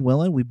 Because God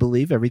willing, we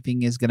believe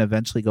everything is going to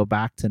eventually go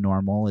back to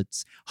normal.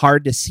 It's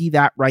hard to see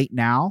that right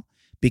now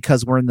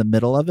because we're in the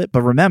middle of it.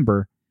 But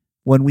remember,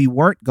 when we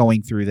weren't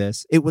going through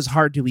this, it was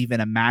hard to even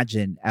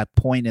imagine a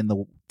point in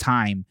the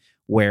time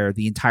where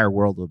the entire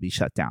world will be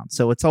shut down.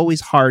 So it's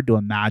always hard to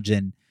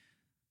imagine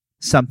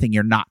something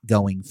you're not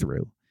going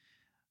through.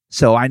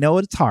 So I know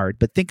it's hard,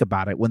 but think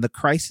about it. When the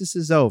crisis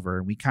is over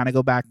and we kind of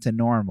go back to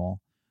normal,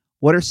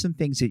 what are some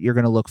things that you're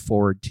going to look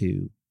forward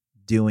to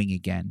doing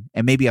again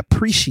and maybe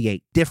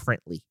appreciate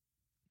differently?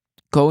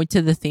 Going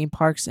to the theme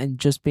parks and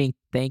just being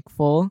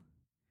thankful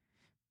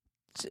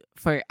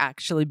for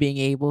actually being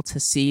able to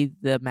see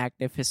the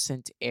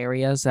magnificent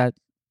areas that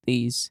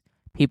these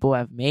people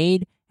have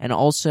made, and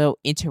also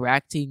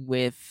interacting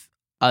with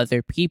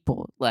other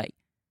people,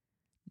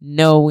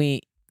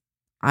 knowing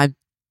I'm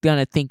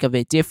gonna think of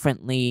it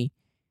differently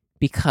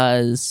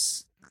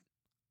because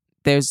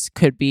there's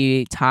could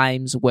be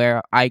times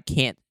where I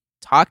can't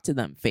talk to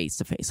them face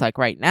to face, like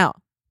right now.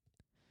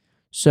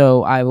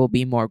 So I will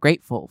be more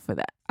grateful for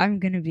that. I'm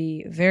going to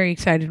be very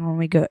excited when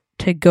we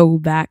go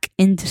back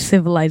into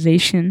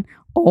civilization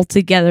all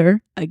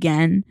together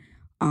again.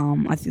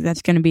 I think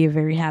that's going to be a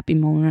very happy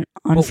moment,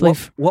 honestly.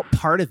 What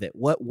part of it?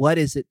 What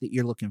is it that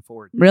you're looking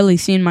forward to? Really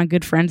seeing my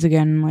good friends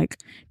again,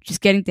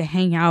 just getting to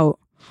hang out.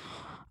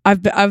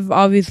 I've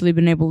obviously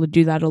been able to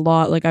do that a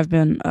lot. I've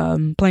been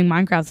playing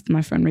Minecraft with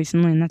my friend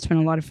recently, and that's been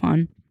a lot of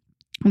fun.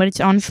 But it's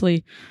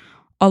honestly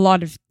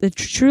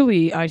it's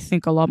truly, I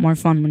think, a lot more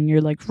fun when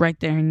you're right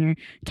there and you're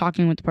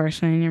talking with the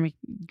person and you're making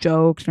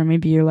jokes, or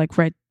maybe you're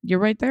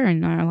right there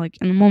and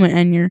in the moment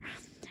and you're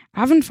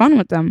having fun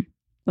with them.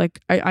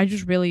 I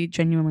just really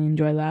genuinely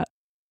enjoy that.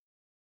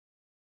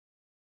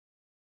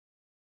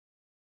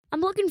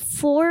 I'm looking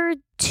forward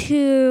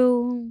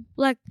to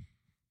like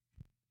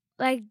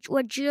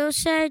what Gio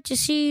said, to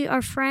see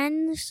our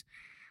friends,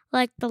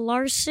 the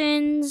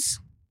Larsons.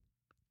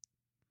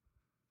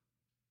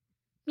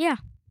 Yeah.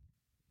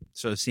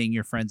 So seeing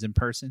your friends in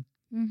person?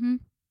 Mm-hmm.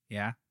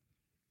 Yeah.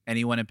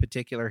 Anyone in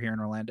particular here in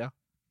Orlando?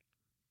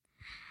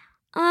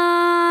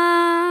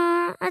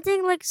 I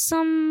think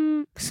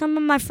some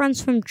of my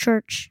friends from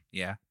church.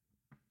 Yeah.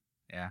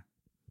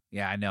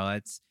 I know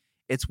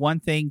it's one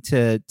thing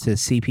to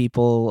see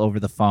people over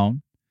the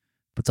phone,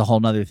 but it's a whole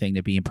nother thing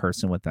to be in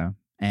person with them.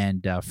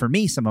 And for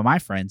me, some of my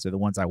friends are the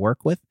ones I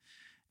work with,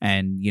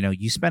 and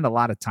you spend a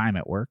lot of time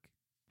at work.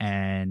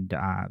 And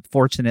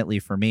fortunately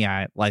for me,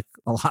 I like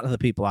a lot of the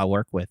people I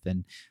work with,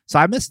 and so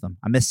I miss them.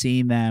 I miss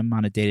seeing them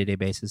on a day-to-day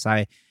basis.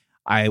 I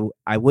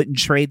wouldn't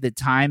trade the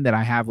time that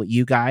I have with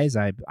you guys.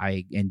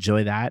 I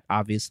enjoy that,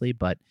 obviously,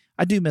 but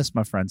I do miss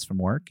my friends from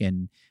work,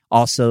 and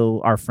also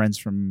our friends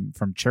from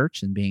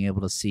church, and being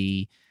able to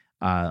see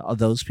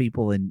those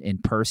people in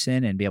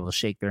person and be able to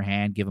shake their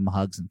hand, give them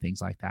hugs and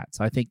things like that.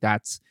 So I think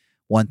that's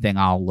one thing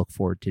I'll look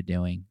forward to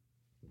doing.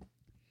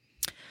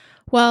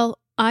 Well,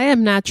 I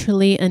am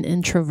naturally an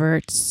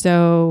introvert,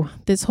 so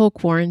this whole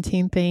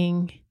quarantine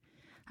thing,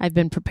 I've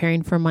been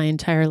preparing for my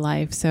entire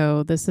life.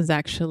 So this is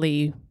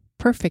actually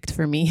perfect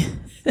for me.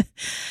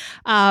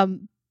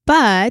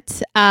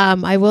 But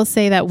I will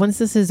say that once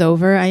this is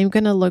over, I'm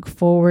going to look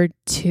forward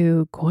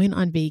to going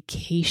on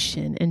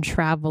vacation and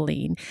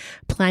traveling,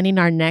 planning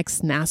our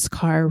next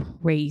NASCAR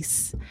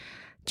race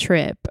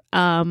trip.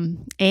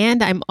 And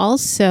I'm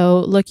also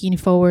looking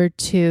forward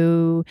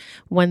to,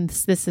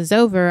 once this is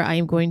over,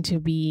 I'm going to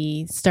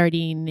be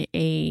starting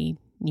a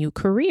new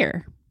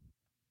career.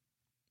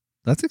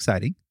 That's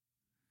exciting.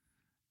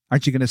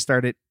 Aren't you going to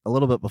start it a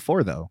little bit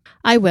before, though?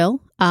 I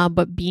will,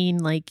 but being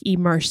like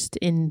immersed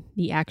in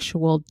the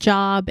actual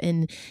job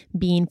and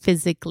being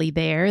physically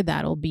there,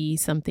 that'll be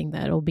something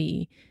that'll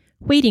be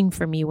waiting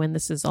for me when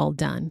this is all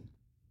done.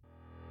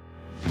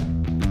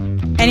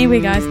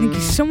 Anyway, guys, thank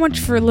you so much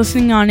for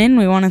listening on in.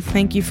 We want to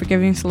thank you for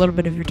giving us a little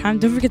bit of your time.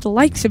 Don't forget to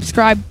like,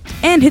 subscribe,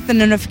 and hit the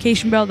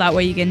notification bell. That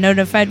way you get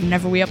notified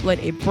whenever we upload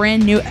a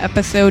brand new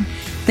episode.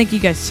 Thank you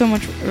guys so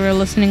much for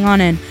listening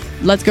on in.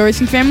 Let's Go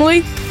Racing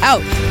Family,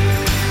 out!